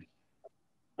auto here.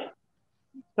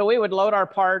 So we would load our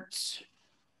parts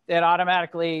that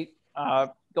automatically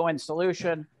go in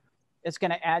solution. It's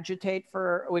going to agitate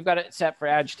we've got it set for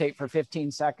agitate for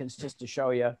 15 seconds just to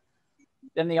show you.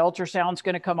 Then the ultrasound's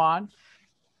going to come on.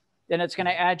 Then it's going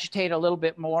to agitate a little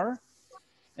bit more.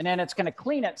 And then it's going to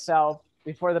clean itself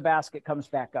before the basket comes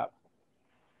back up.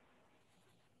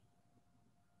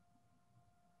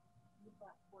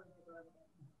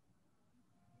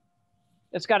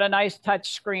 It's got a nice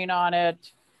touch screen on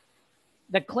it.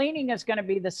 The cleaning is going to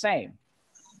be the same.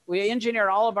 We engineer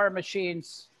all of our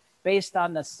machines based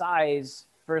on the size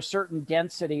for a certain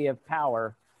density of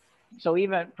power. So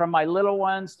even from my little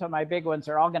ones to my big ones,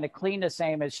 they're all going to clean the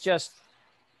same. It's just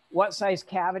what size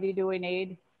cavity do we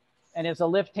need? And is a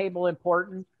lift table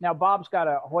important? Now, Bob's got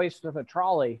a hoist with a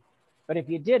trolley, but if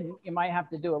you didn't, you might have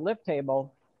to do a lift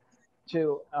table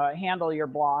to handle your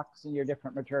blocks and your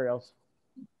different materials.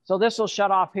 So this will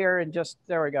shut off here and just,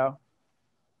 there we go.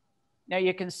 Now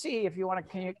you can see if you want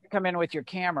to come in with your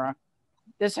camera,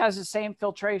 this has the same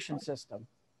filtration system.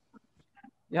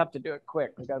 You have to do it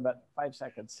quick. We've got about 5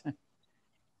 seconds.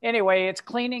 Anyway, it's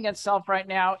cleaning itself right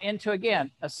now into,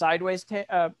 again, a sideways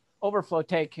overflow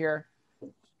take here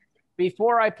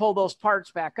before I pull those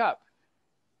parts back up.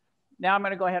 Now I'm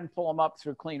going to go ahead and pull them up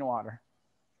through clean water.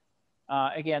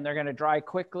 Again, they're going to dry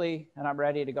quickly, and I'm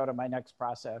ready to go to my next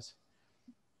process.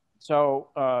 So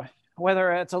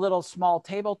whether it's a little small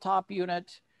tabletop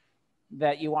unit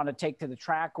that you want to take to the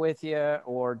track with you,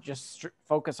 or just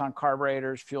focus on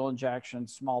carburetors, fuel injection,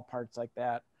 small parts like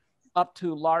that, up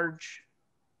to large,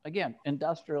 again,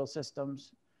 industrial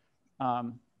systems,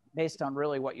 based on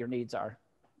really what your needs are.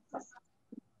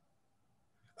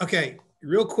 Okay,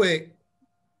 real quick,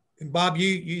 and Bob,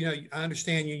 you know, I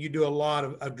understand you do a lot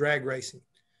of drag racing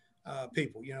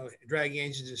people, you know, drag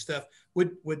engines and stuff.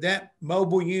 Would that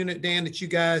mobile unit, Dan, that you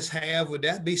guys have, would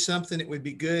that be something that would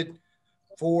be good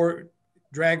for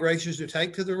drag racers to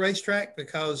take to the racetrack?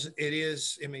 Because it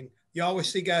is, I mean, you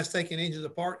always see guys taking engines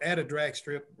apart at a drag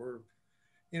strip, or,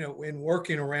 you know, and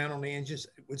working around on the engines.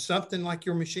 Would something like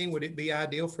your machine, would it be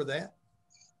ideal for that?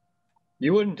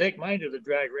 You wouldn't take mine to the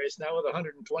drag race now with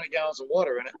 120 gallons of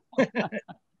water in it.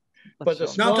 But the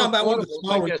small, no, I'm talking about one of the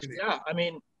smaller units. Yeah, I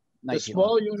mean, the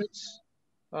small units,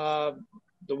 the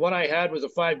one I had was a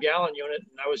 5-gallon unit,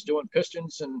 and I was doing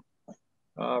pistons and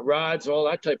rods, all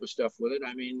that type of stuff with it.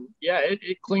 I mean, yeah,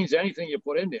 it cleans anything you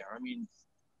put in there. I mean,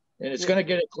 and it's going to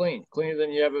get it clean, cleaner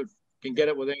than you ever can get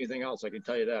it with anything else. I can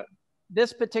tell you that.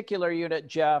 This particular unit,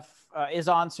 Jeff, is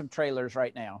on some trailers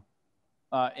right now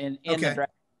in the drag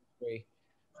industry.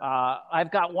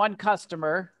 I've got one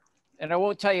customer, and I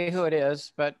won't tell you who it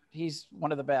is, but he's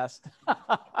one of the best,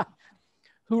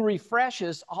 who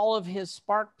refreshes all of his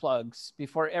spark plugs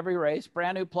before every race,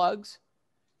 brand new plugs.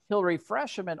 He'll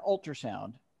refresh them in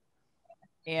ultrasound.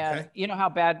 And you know how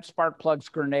bad spark plugs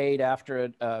grenade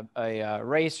after a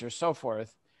race or so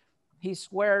forth. He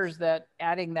swears that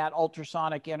adding that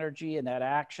ultrasonic energy and that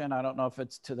action, I don't know if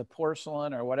it's to the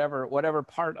porcelain or whatever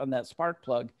part on that spark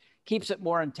plug, keeps it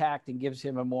more intact and gives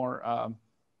him a more,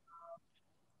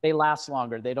 they last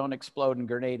longer. They don't explode and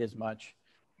grenade as much.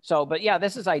 So, but yeah,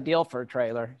 this is ideal for a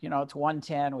trailer. You know, it's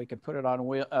 110. We could put it on,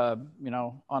 you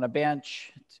know, on a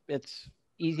bench. It's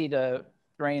easy to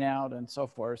drain out and so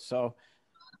forth. So,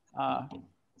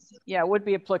 yeah, it would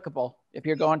be applicable if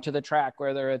you're going to the track,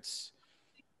 whether it's,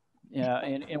 Yeah,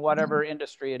 in whatever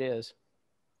industry it is.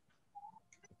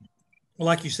 Well,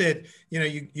 like you said,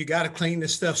 you got to clean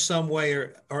this stuff some way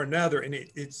or another, and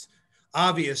it's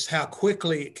obvious how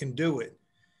quickly it can do it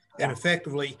and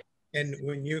effectively. And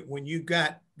when you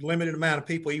got limited amount of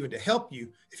people even to help you,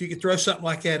 if you could throw something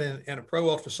like that in a pro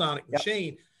ultrasonic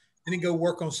machine and then go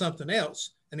work on something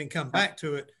else and then come back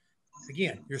to it,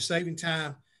 again, you're saving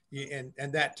time.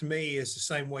 And that to me is the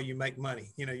same way you make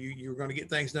money. You're going to get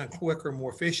things done quicker,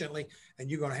 more efficiently, and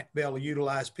you're going to be able to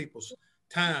utilize people's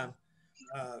time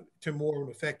to more of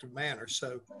an effective manner.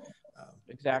 So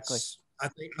exactly. I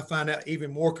think I find that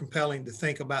even more compelling to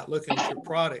think about looking at your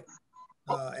product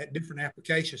at different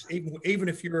applications. Even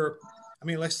if you're,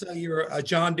 let's say you're a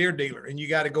John Deere dealer and you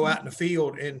got to go out in the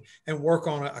field and work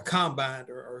on a combine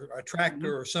or a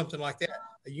tractor or something like that.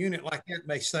 A unit like that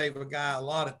may save a guy a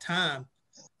lot of time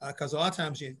because a lot of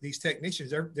times these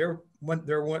technicians, they're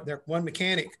one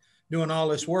mechanic doing all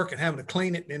this work and having to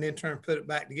clean it and in turn put it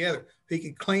back together. If he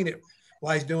can clean it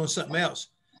while he's doing something else,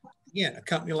 again, a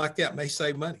company like that may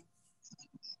save money.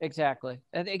 Exactly.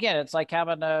 And again, it's like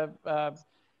having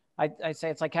I say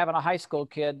it's like having a high school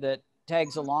kid that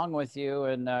tags along with you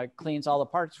and cleans all the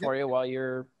parts for you while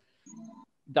you're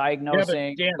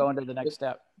diagnosing, going to the next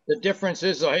step. The difference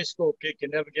is a high school kid can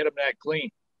never get them that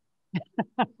clean.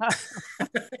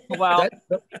 Well,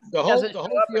 the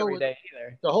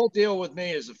whole deal with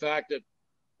me is the fact that,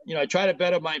 I try to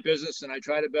better my business and I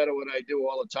try to better what I do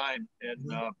all the time.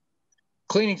 And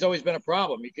cleaning's always been a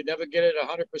problem. You could never get it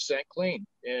 100% clean.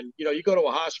 And, you go to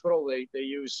a hospital,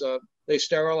 they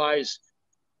sterilize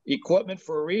equipment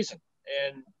for a reason.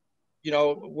 And,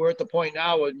 we're at the point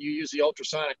now when you use the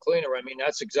ultrasonic cleaner.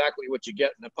 That's exactly what you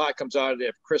get. And the pot comes out of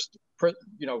there,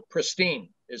 pristine.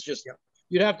 It's just,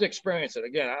 you'd have to experience it.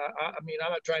 Again, I'm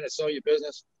not trying to sell you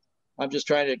business. I'm just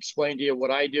trying to explain to you what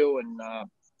I do. And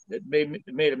it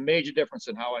made a major difference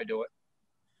in how I do it.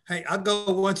 Hey, I'll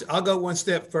go one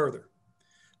step further.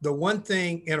 The one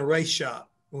thing in a race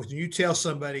shop, when you tell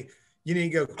somebody you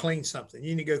need to go clean something,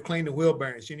 you need to go clean the wheel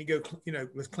bearings, you need to go,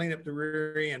 let's clean up the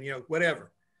rear end,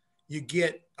 whatever, you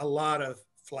get a lot of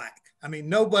flack.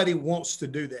 Nobody wants to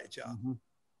do that job,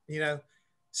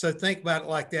 So think about it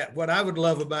like that. What I would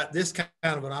love about this kind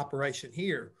of an operation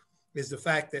here is the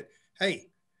fact that, hey,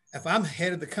 if I'm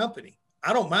head of the company,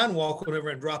 I don't mind walking over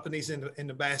and dropping these in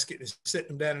the basket and sitting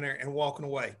them down in there and walking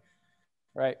away.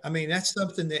 Right. That's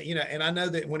something that, and I know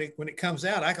that when it comes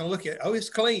out, I can look at, it's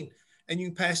clean, and you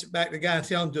can pass it back to the guy and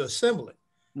tell him to assemble it.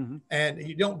 Mm-hmm. And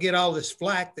you don't get all this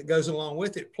flack that goes along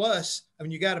with it. Plus,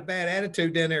 you got a bad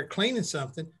attitude down there cleaning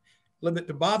something, a little bit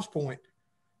to Bob's point,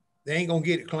 they ain't going to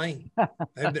get it clean.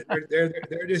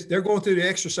 they're going through the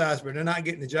exercise, but they're not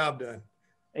getting the job done.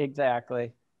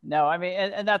 Exactly. No,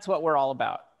 and that's what we're all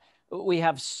about. We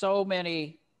have so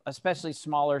many, especially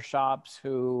smaller shops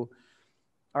who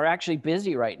are actually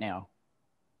busy right now.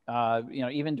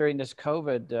 Even during this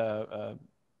COVID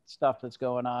stuff that's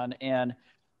going on, and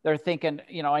they're thinking,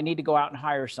 I need to go out and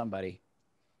hire somebody.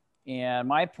 And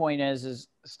my point is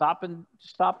stop and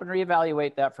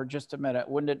reevaluate that for just a minute.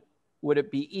 Would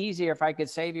it be easier if I could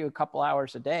save you a couple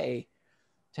hours a day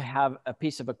to have a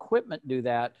piece of equipment do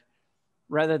that,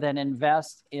 rather than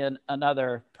invest in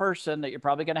another person that you're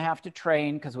probably going to have to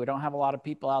train, because we don't have a lot of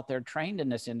people out there trained in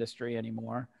this industry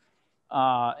anymore.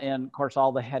 And of course,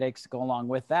 all the headaches go along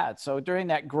with that. So during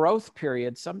that growth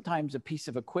period, sometimes a piece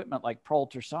of equipment like Pro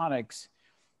Ultrasonics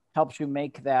helps you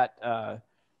make that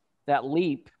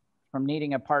leap from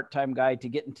needing a part-time guy to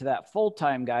getting to that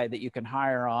full-time guy that you can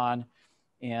hire on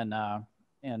and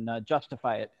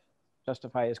justify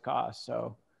his costs.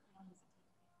 So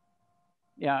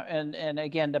yeah, and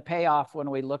again, the payoff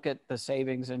when we look at the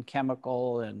savings in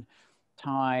chemical and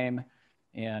time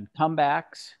and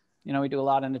comebacks. We do a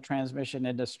lot in the transmission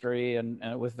industry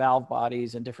and with valve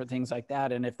bodies and different things like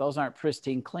that. And if those aren't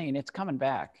pristine clean, it's coming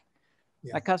back.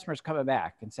 Yeah. That customer's coming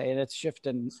back and saying it's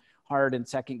shifting hard in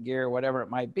second gear, whatever it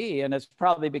might be. And it's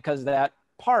probably because that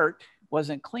part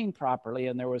wasn't cleaned properly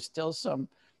and there was still some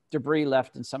debris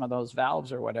left in some of those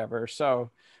valves or whatever. So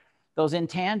those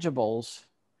intangibles,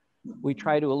 we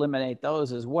try to eliminate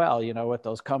those as well, with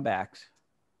those comebacks.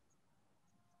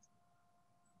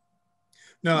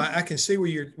 No, I can see where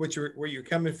you're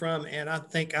coming from, and I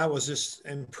think I was just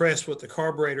impressed with the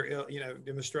carburetor,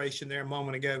 demonstration there a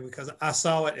moment ago, because I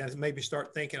saw it and it made me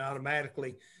start thinking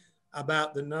automatically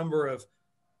about the number of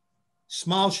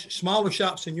smaller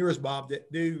shops than yours, Bob,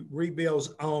 that do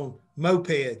rebuilds on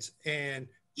mopeds and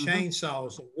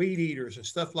chainsaws and weed eaters and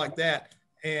stuff like that.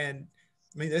 And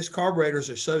those carburetors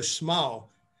are so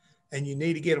small, and you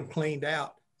need to get them cleaned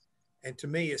out. And to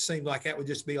me, it seemed like that would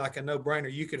just be like a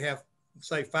no-brainer. You could have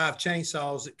say 5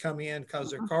 chainsaws that come in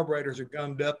because their carburetors are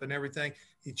gummed up and everything.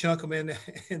 You chunk them in,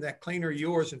 in that cleaner of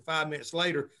yours, and 5 minutes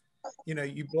later, you know,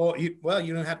 you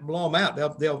don't have to blow them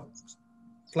out. They'll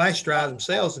flash dry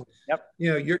themselves, and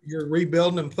you know, you're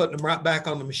rebuilding them, putting them right back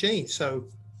on the machine. So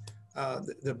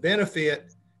the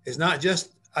benefit is not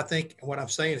just, I think what I'm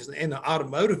saying is in the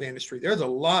automotive industry, there's a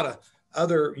lot of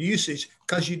other usage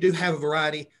because you do have a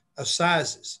variety of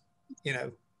sizes, you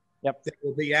know, that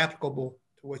will be applicable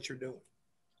to what you're doing.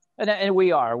 And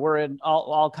we're in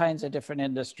all kinds of different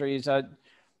industries.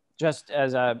 Just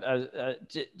as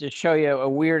to show you a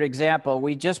weird example,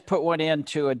 we just put one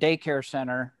into a daycare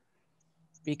center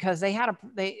because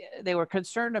they were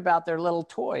concerned about their little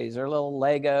toys, their little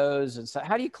Legos, and so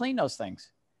how do you clean those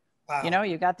things? Wow. You know,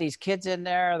 you got these kids in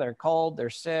there, they're cold, they're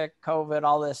sick, COVID,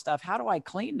 all this stuff. How do I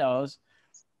clean those?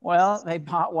 Well, they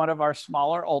bought one of our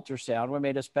smaller ultrasound. We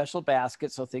made a special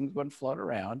basket so things wouldn't float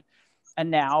around. And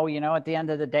now, you know, at the end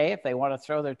of the day, if they want to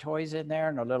throw their toys in there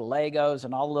and their little Legos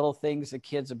and all the little things the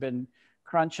kids have been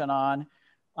crunching on,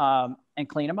 and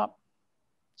clean them up.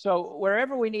 So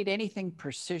wherever we need anything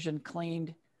precision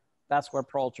cleaned, that's where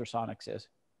Pro Ultrasonics is.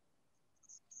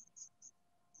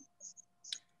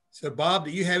 So Bob,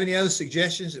 do you have any other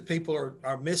suggestions that people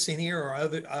are missing here, or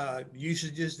other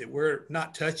usages that we're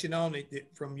not touching on that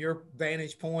from your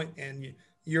vantage point and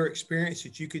your experience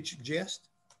that you could suggest?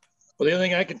 Well, the only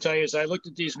thing I can tell you is I looked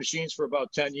at these machines for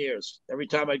about 10 years. Every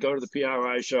time I'd go to the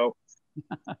PRI show,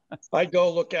 I'd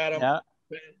go look at them,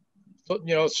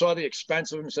 you know, saw the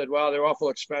expense of them, said, wow, they're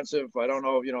awful expensive. I don't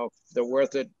know, you know, if they're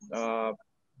worth it.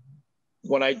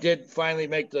 When I did finally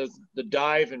make the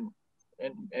dive and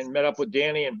met up with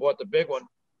Danny and bought the big one,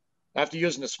 after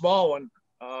using the small one,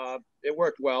 it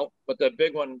worked well. But the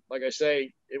big one, like I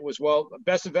say, it was, well, the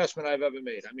best investment I've ever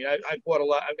made. I mean, I bought a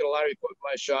lot. I've got a lot of equipment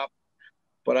in my shop.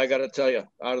 But I got to tell you,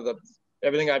 out of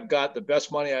everything I've got, the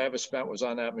best money I ever spent was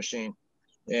on that machine.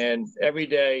 And every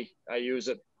day I use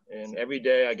it, and every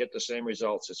day I get the same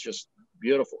results. It's just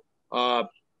beautiful.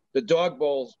 The dog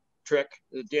bowl trick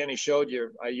that Danny showed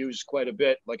you, I use quite a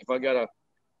bit. Like if I got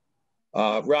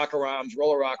a rocker arms,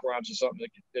 roller rocker arms or something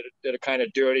that are kind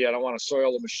of dirty, I don't want to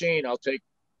soil the machine, I'll take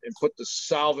and put the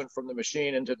solvent from the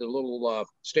machine into the little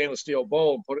stainless steel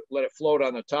bowl and let it float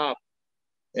on the top.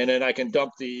 And then I can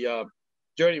dump the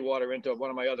dirty water into one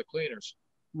of my other cleaners.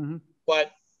 Mm-hmm.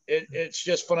 But it's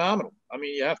just phenomenal. I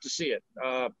mean, you have to see it.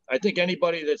 I think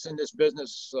anybody that's in this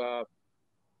business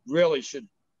really should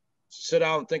sit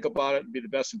down and think about it and be the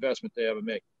best investment they ever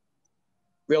make.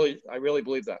 Really, I really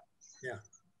believe that.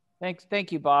 Yeah.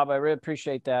 Thank you, Bob. I really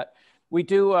appreciate that. We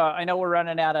do, I know we're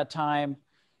running out of time.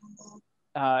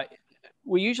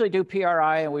 We usually do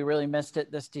PRI, and we really missed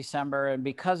it this December. And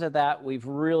because of that, we've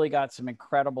really got some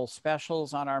incredible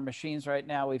specials on our machines right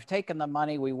now. We've taken the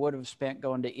money we would have spent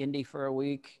going to Indy for a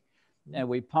week, and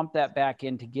we pumped that back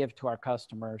in to give to our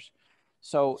customers.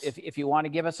 So if you want to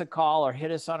give us a call or hit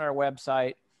us on our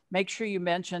website, make sure you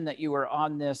mention that you were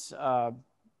on this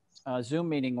Zoom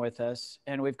meeting with us,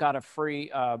 and we've got a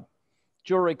free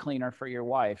jewelry cleaner for your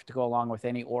wife to go along with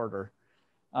any order.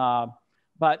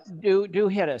 But do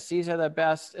hit us. These are the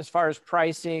best as far as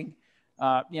pricing.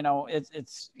 You know,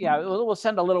 we'll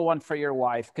send a little one for your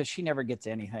wife because she never gets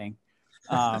anything.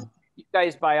 You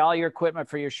guys buy all your equipment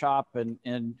for your shop,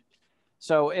 and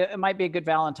so it might be a good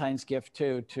Valentine's gift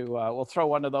too. We'll throw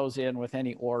one of those in with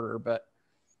any order. But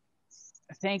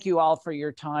thank you all for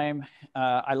your time.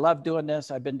 I love doing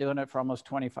this. I've been doing it for almost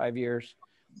 25 years,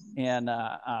 and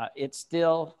it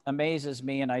still amazes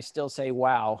me, and I still say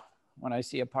wow when I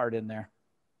see a part in there.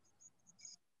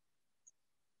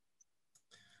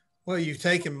 Well, you've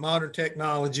taken modern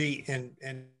technology and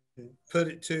put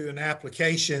it to an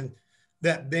application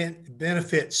that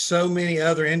benefits so many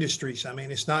other industries. I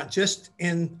mean, it's not just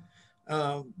in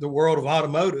the world of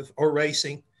automotive or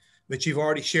racing, but you've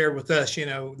already shared with us, you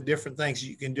know, the different things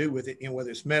you can do with it, you know, whether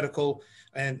it's medical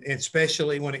and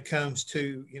especially when it comes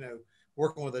to, you know,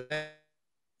 working with a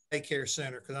daycare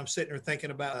center. Because I'm sitting there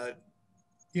thinking about,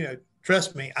 you know,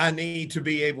 trust me, I need to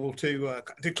be able to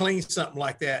clean something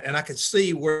like that. And I could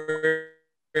see where,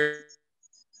 you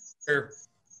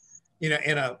know,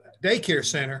 in a daycare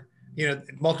center, you know,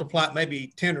 multiply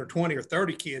maybe 10 or 20 or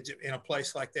 30 kids in a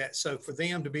place like that. So for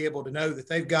them to be able to know that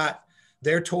they've got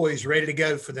their toys ready to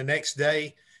go for the next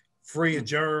day, free of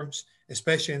germs,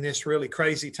 especially in this really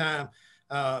crazy time,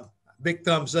 big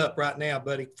thumbs up right now,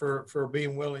 buddy, for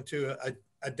being willing to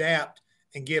adapt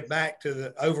and give back to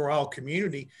the overall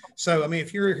community. So, I mean,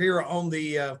 if you're here on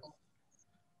the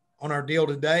on our deal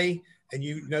today and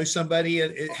you know somebody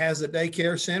it has a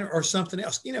daycare center or something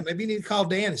else, you know, maybe you need to call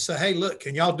Dan and say, hey, look,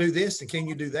 can y'all do this and can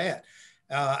you do that?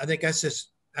 I think that's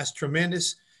just That's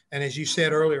tremendous. And as you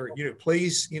said earlier,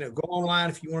 please, go online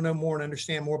if you want to know more and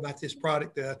understand more about this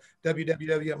product.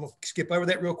 www. I'm going to skip over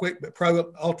that real quick, but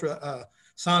Pro Ultra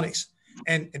Sonics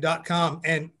and .com,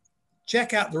 and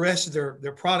check out the rest of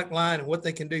their product line and what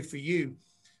they can do for you.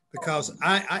 Because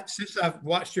I since I've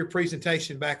watched your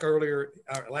presentation back earlier,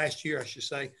 last year, I should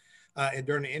say, and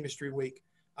during the industry week,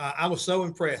 I was so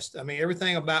impressed. I mean,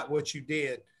 everything about what you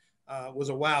did was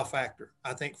a wow factor.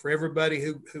 I think for everybody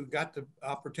who got the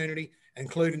opportunity,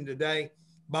 including today,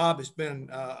 Bob, it's been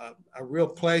a real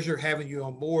pleasure having you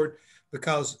on board,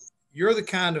 because you're the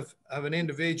kind of an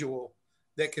individual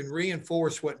that can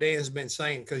reinforce what Dan's been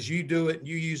saying, because you do it and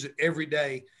you use it every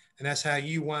day. And that's how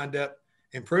you wind up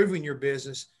improving your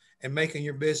business and making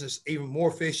your business even more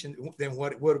efficient than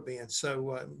what it would have been.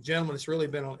 So, gentlemen,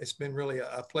 it's been really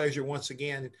a pleasure once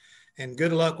again, and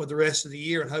good luck with the rest of the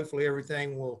year. And hopefully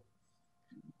everything will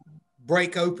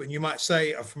break open, you might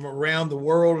say, from around the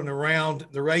world and around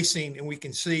the racing, and we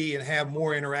can see and have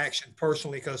more interaction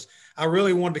personally, because I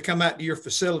really wanted to come out to your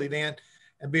facility, Dan,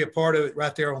 and be a part of it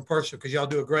right there on personal, because y'all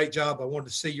do a great job. I wanted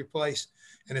to see your place.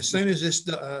 And as soon as this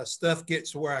stuff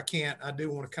gets to where I can't, I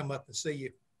do want to come up and see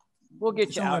you. We'll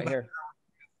get you out here.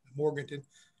 Morganton.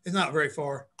 It's not very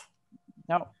far.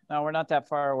 No, we're not that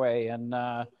far away. And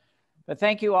but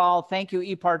thank you all. Thank you,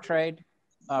 ePartrade.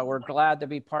 We're glad to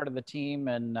be part of the team,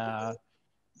 and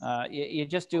you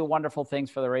just do wonderful things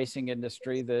for the racing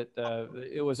industry. That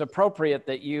it was appropriate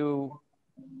that you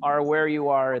are where you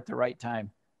are at the right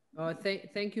time. Oh,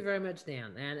 thank you very much,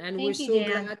 Dan. And we're so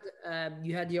glad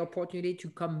you had the opportunity to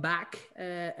come back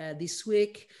this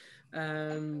week.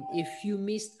 If you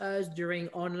missed us during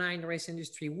Online Race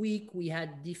Industry Week, we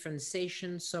had different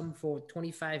sessions, some for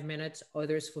 25 minutes,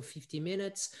 others for 50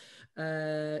 minutes.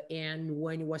 And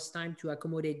when it was time to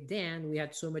accommodate Dan, we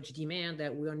had so much demand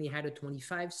that we only had a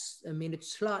 25-minute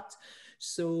slot.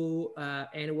 So,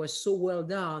 and it was so well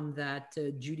done that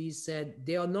Judy said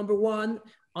they are number one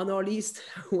on our list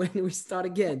when we start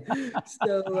again.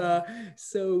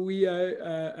 So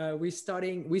we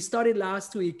started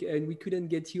last week, and we couldn't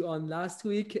get you on last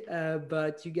week,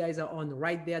 but you guys are on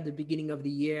right there at the beginning of the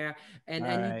year, and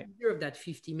you deserve that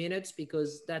 50 minutes,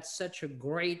 because that's such a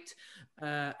great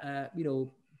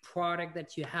product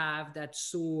that you have that's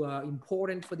so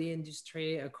important for the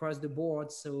industry across the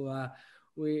board. So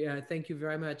we thank you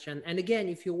very much. And again,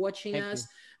 if you're watching us,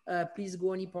 please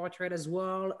go on ePartrade as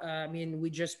well. I mean, we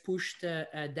just pushed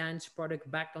Dan's product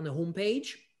back on the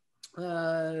homepage.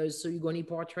 So you go on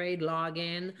ePartrade, log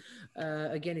in.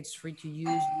 Again, it's free to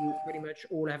use. You pretty much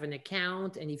all have an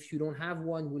account, and if you don't have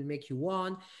one, we'll make you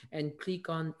one. And click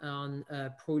on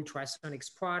Pro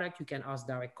Ultrasonics product. You can ask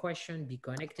direct question, be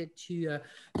connected to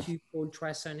Pro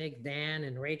Ultrasonic, Dan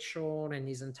and Rachel and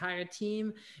his entire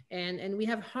team. And we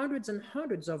have hundreds and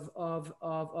hundreds of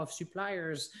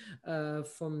suppliers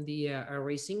from the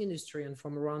racing industry and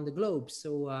from around the globe.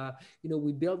 So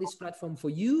we build this platform for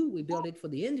you. We build it for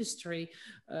the industry.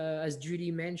 As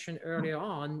Judy mentioned earlier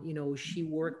on, she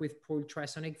worked with Pro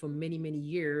Ultrasonic for many, many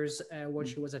years while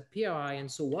she was at PRI,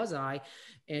 and so was I.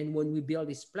 And when we built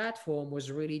this platform,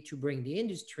 was really to bring the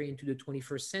industry into the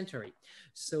 21st century.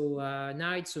 So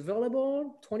now it's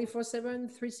available 24/7,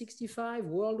 365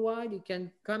 worldwide. You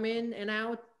can come in and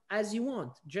out as you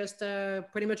want, just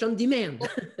pretty much on demand.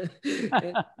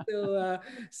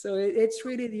 So it's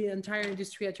really the entire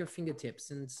industry at your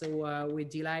fingertips. And so we're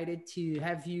delighted to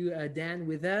have you, Dan,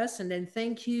 with us. And then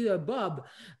thank you, Bob.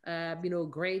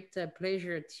 Great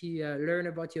pleasure to learn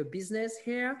about your business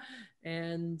here.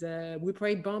 And we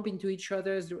probably bump into each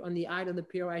other on the Eye on the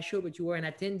PRI show, but you were an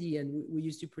attendee, and we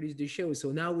used to produce the show.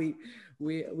 So now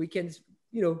we can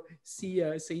see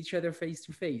each other face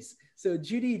to face. So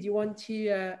Judy, do you want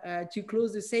to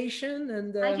close the session?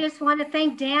 And I just want to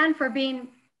thank Dan for being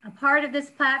a part of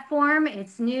this platform.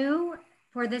 It's new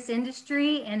for this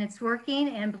industry, and it's working,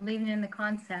 and believing in the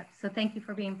concept. So thank you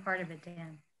for being part of it,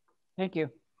 Dan. Thank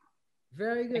you.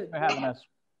 Very good. Thanks for having us.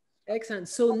 Excellent.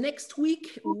 So next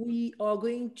week, we are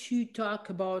going to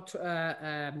talk about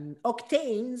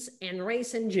octanes and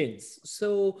race engines.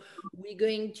 So we're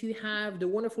going to have the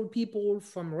wonderful people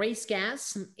from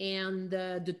RaceGas, and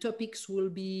the topics will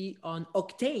be on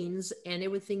octanes and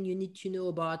everything you need to know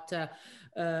about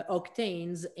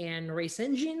octanes and race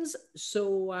engines. So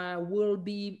we'll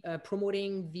be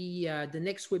promoting the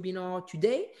next webinar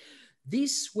today.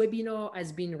 This webinar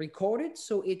has been recorded,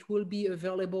 so it will be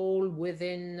available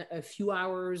within a few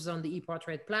hours on the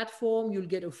ePartrade platform. You'll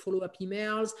get a follow-up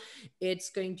emails. It's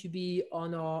going to be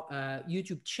on our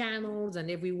YouTube channels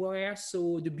and everywhere.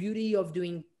 So the beauty of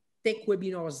doing Tech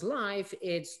Webinars Live,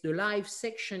 it's the live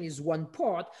section is one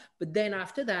part, but then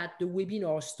after that, the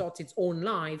webinar starts its own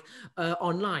live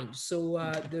online. So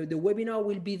the webinar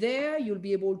will be there. You'll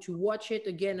be able to watch it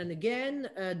again and again.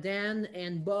 Dan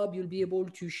and Bob, you'll be able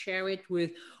to share it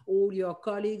with all your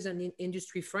colleagues and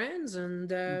industry friends. And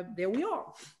there we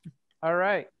are. All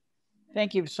right.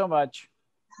 Thank you so much.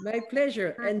 My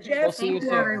pleasure. And Jeff, we'll see you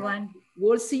soon. Everyone.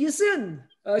 We'll see you soon.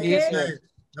 Okay. Yes, sir.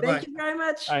 Thank you very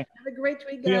much. Bye. Have a great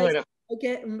week, See you guys. later.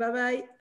 Okay. Bye-bye.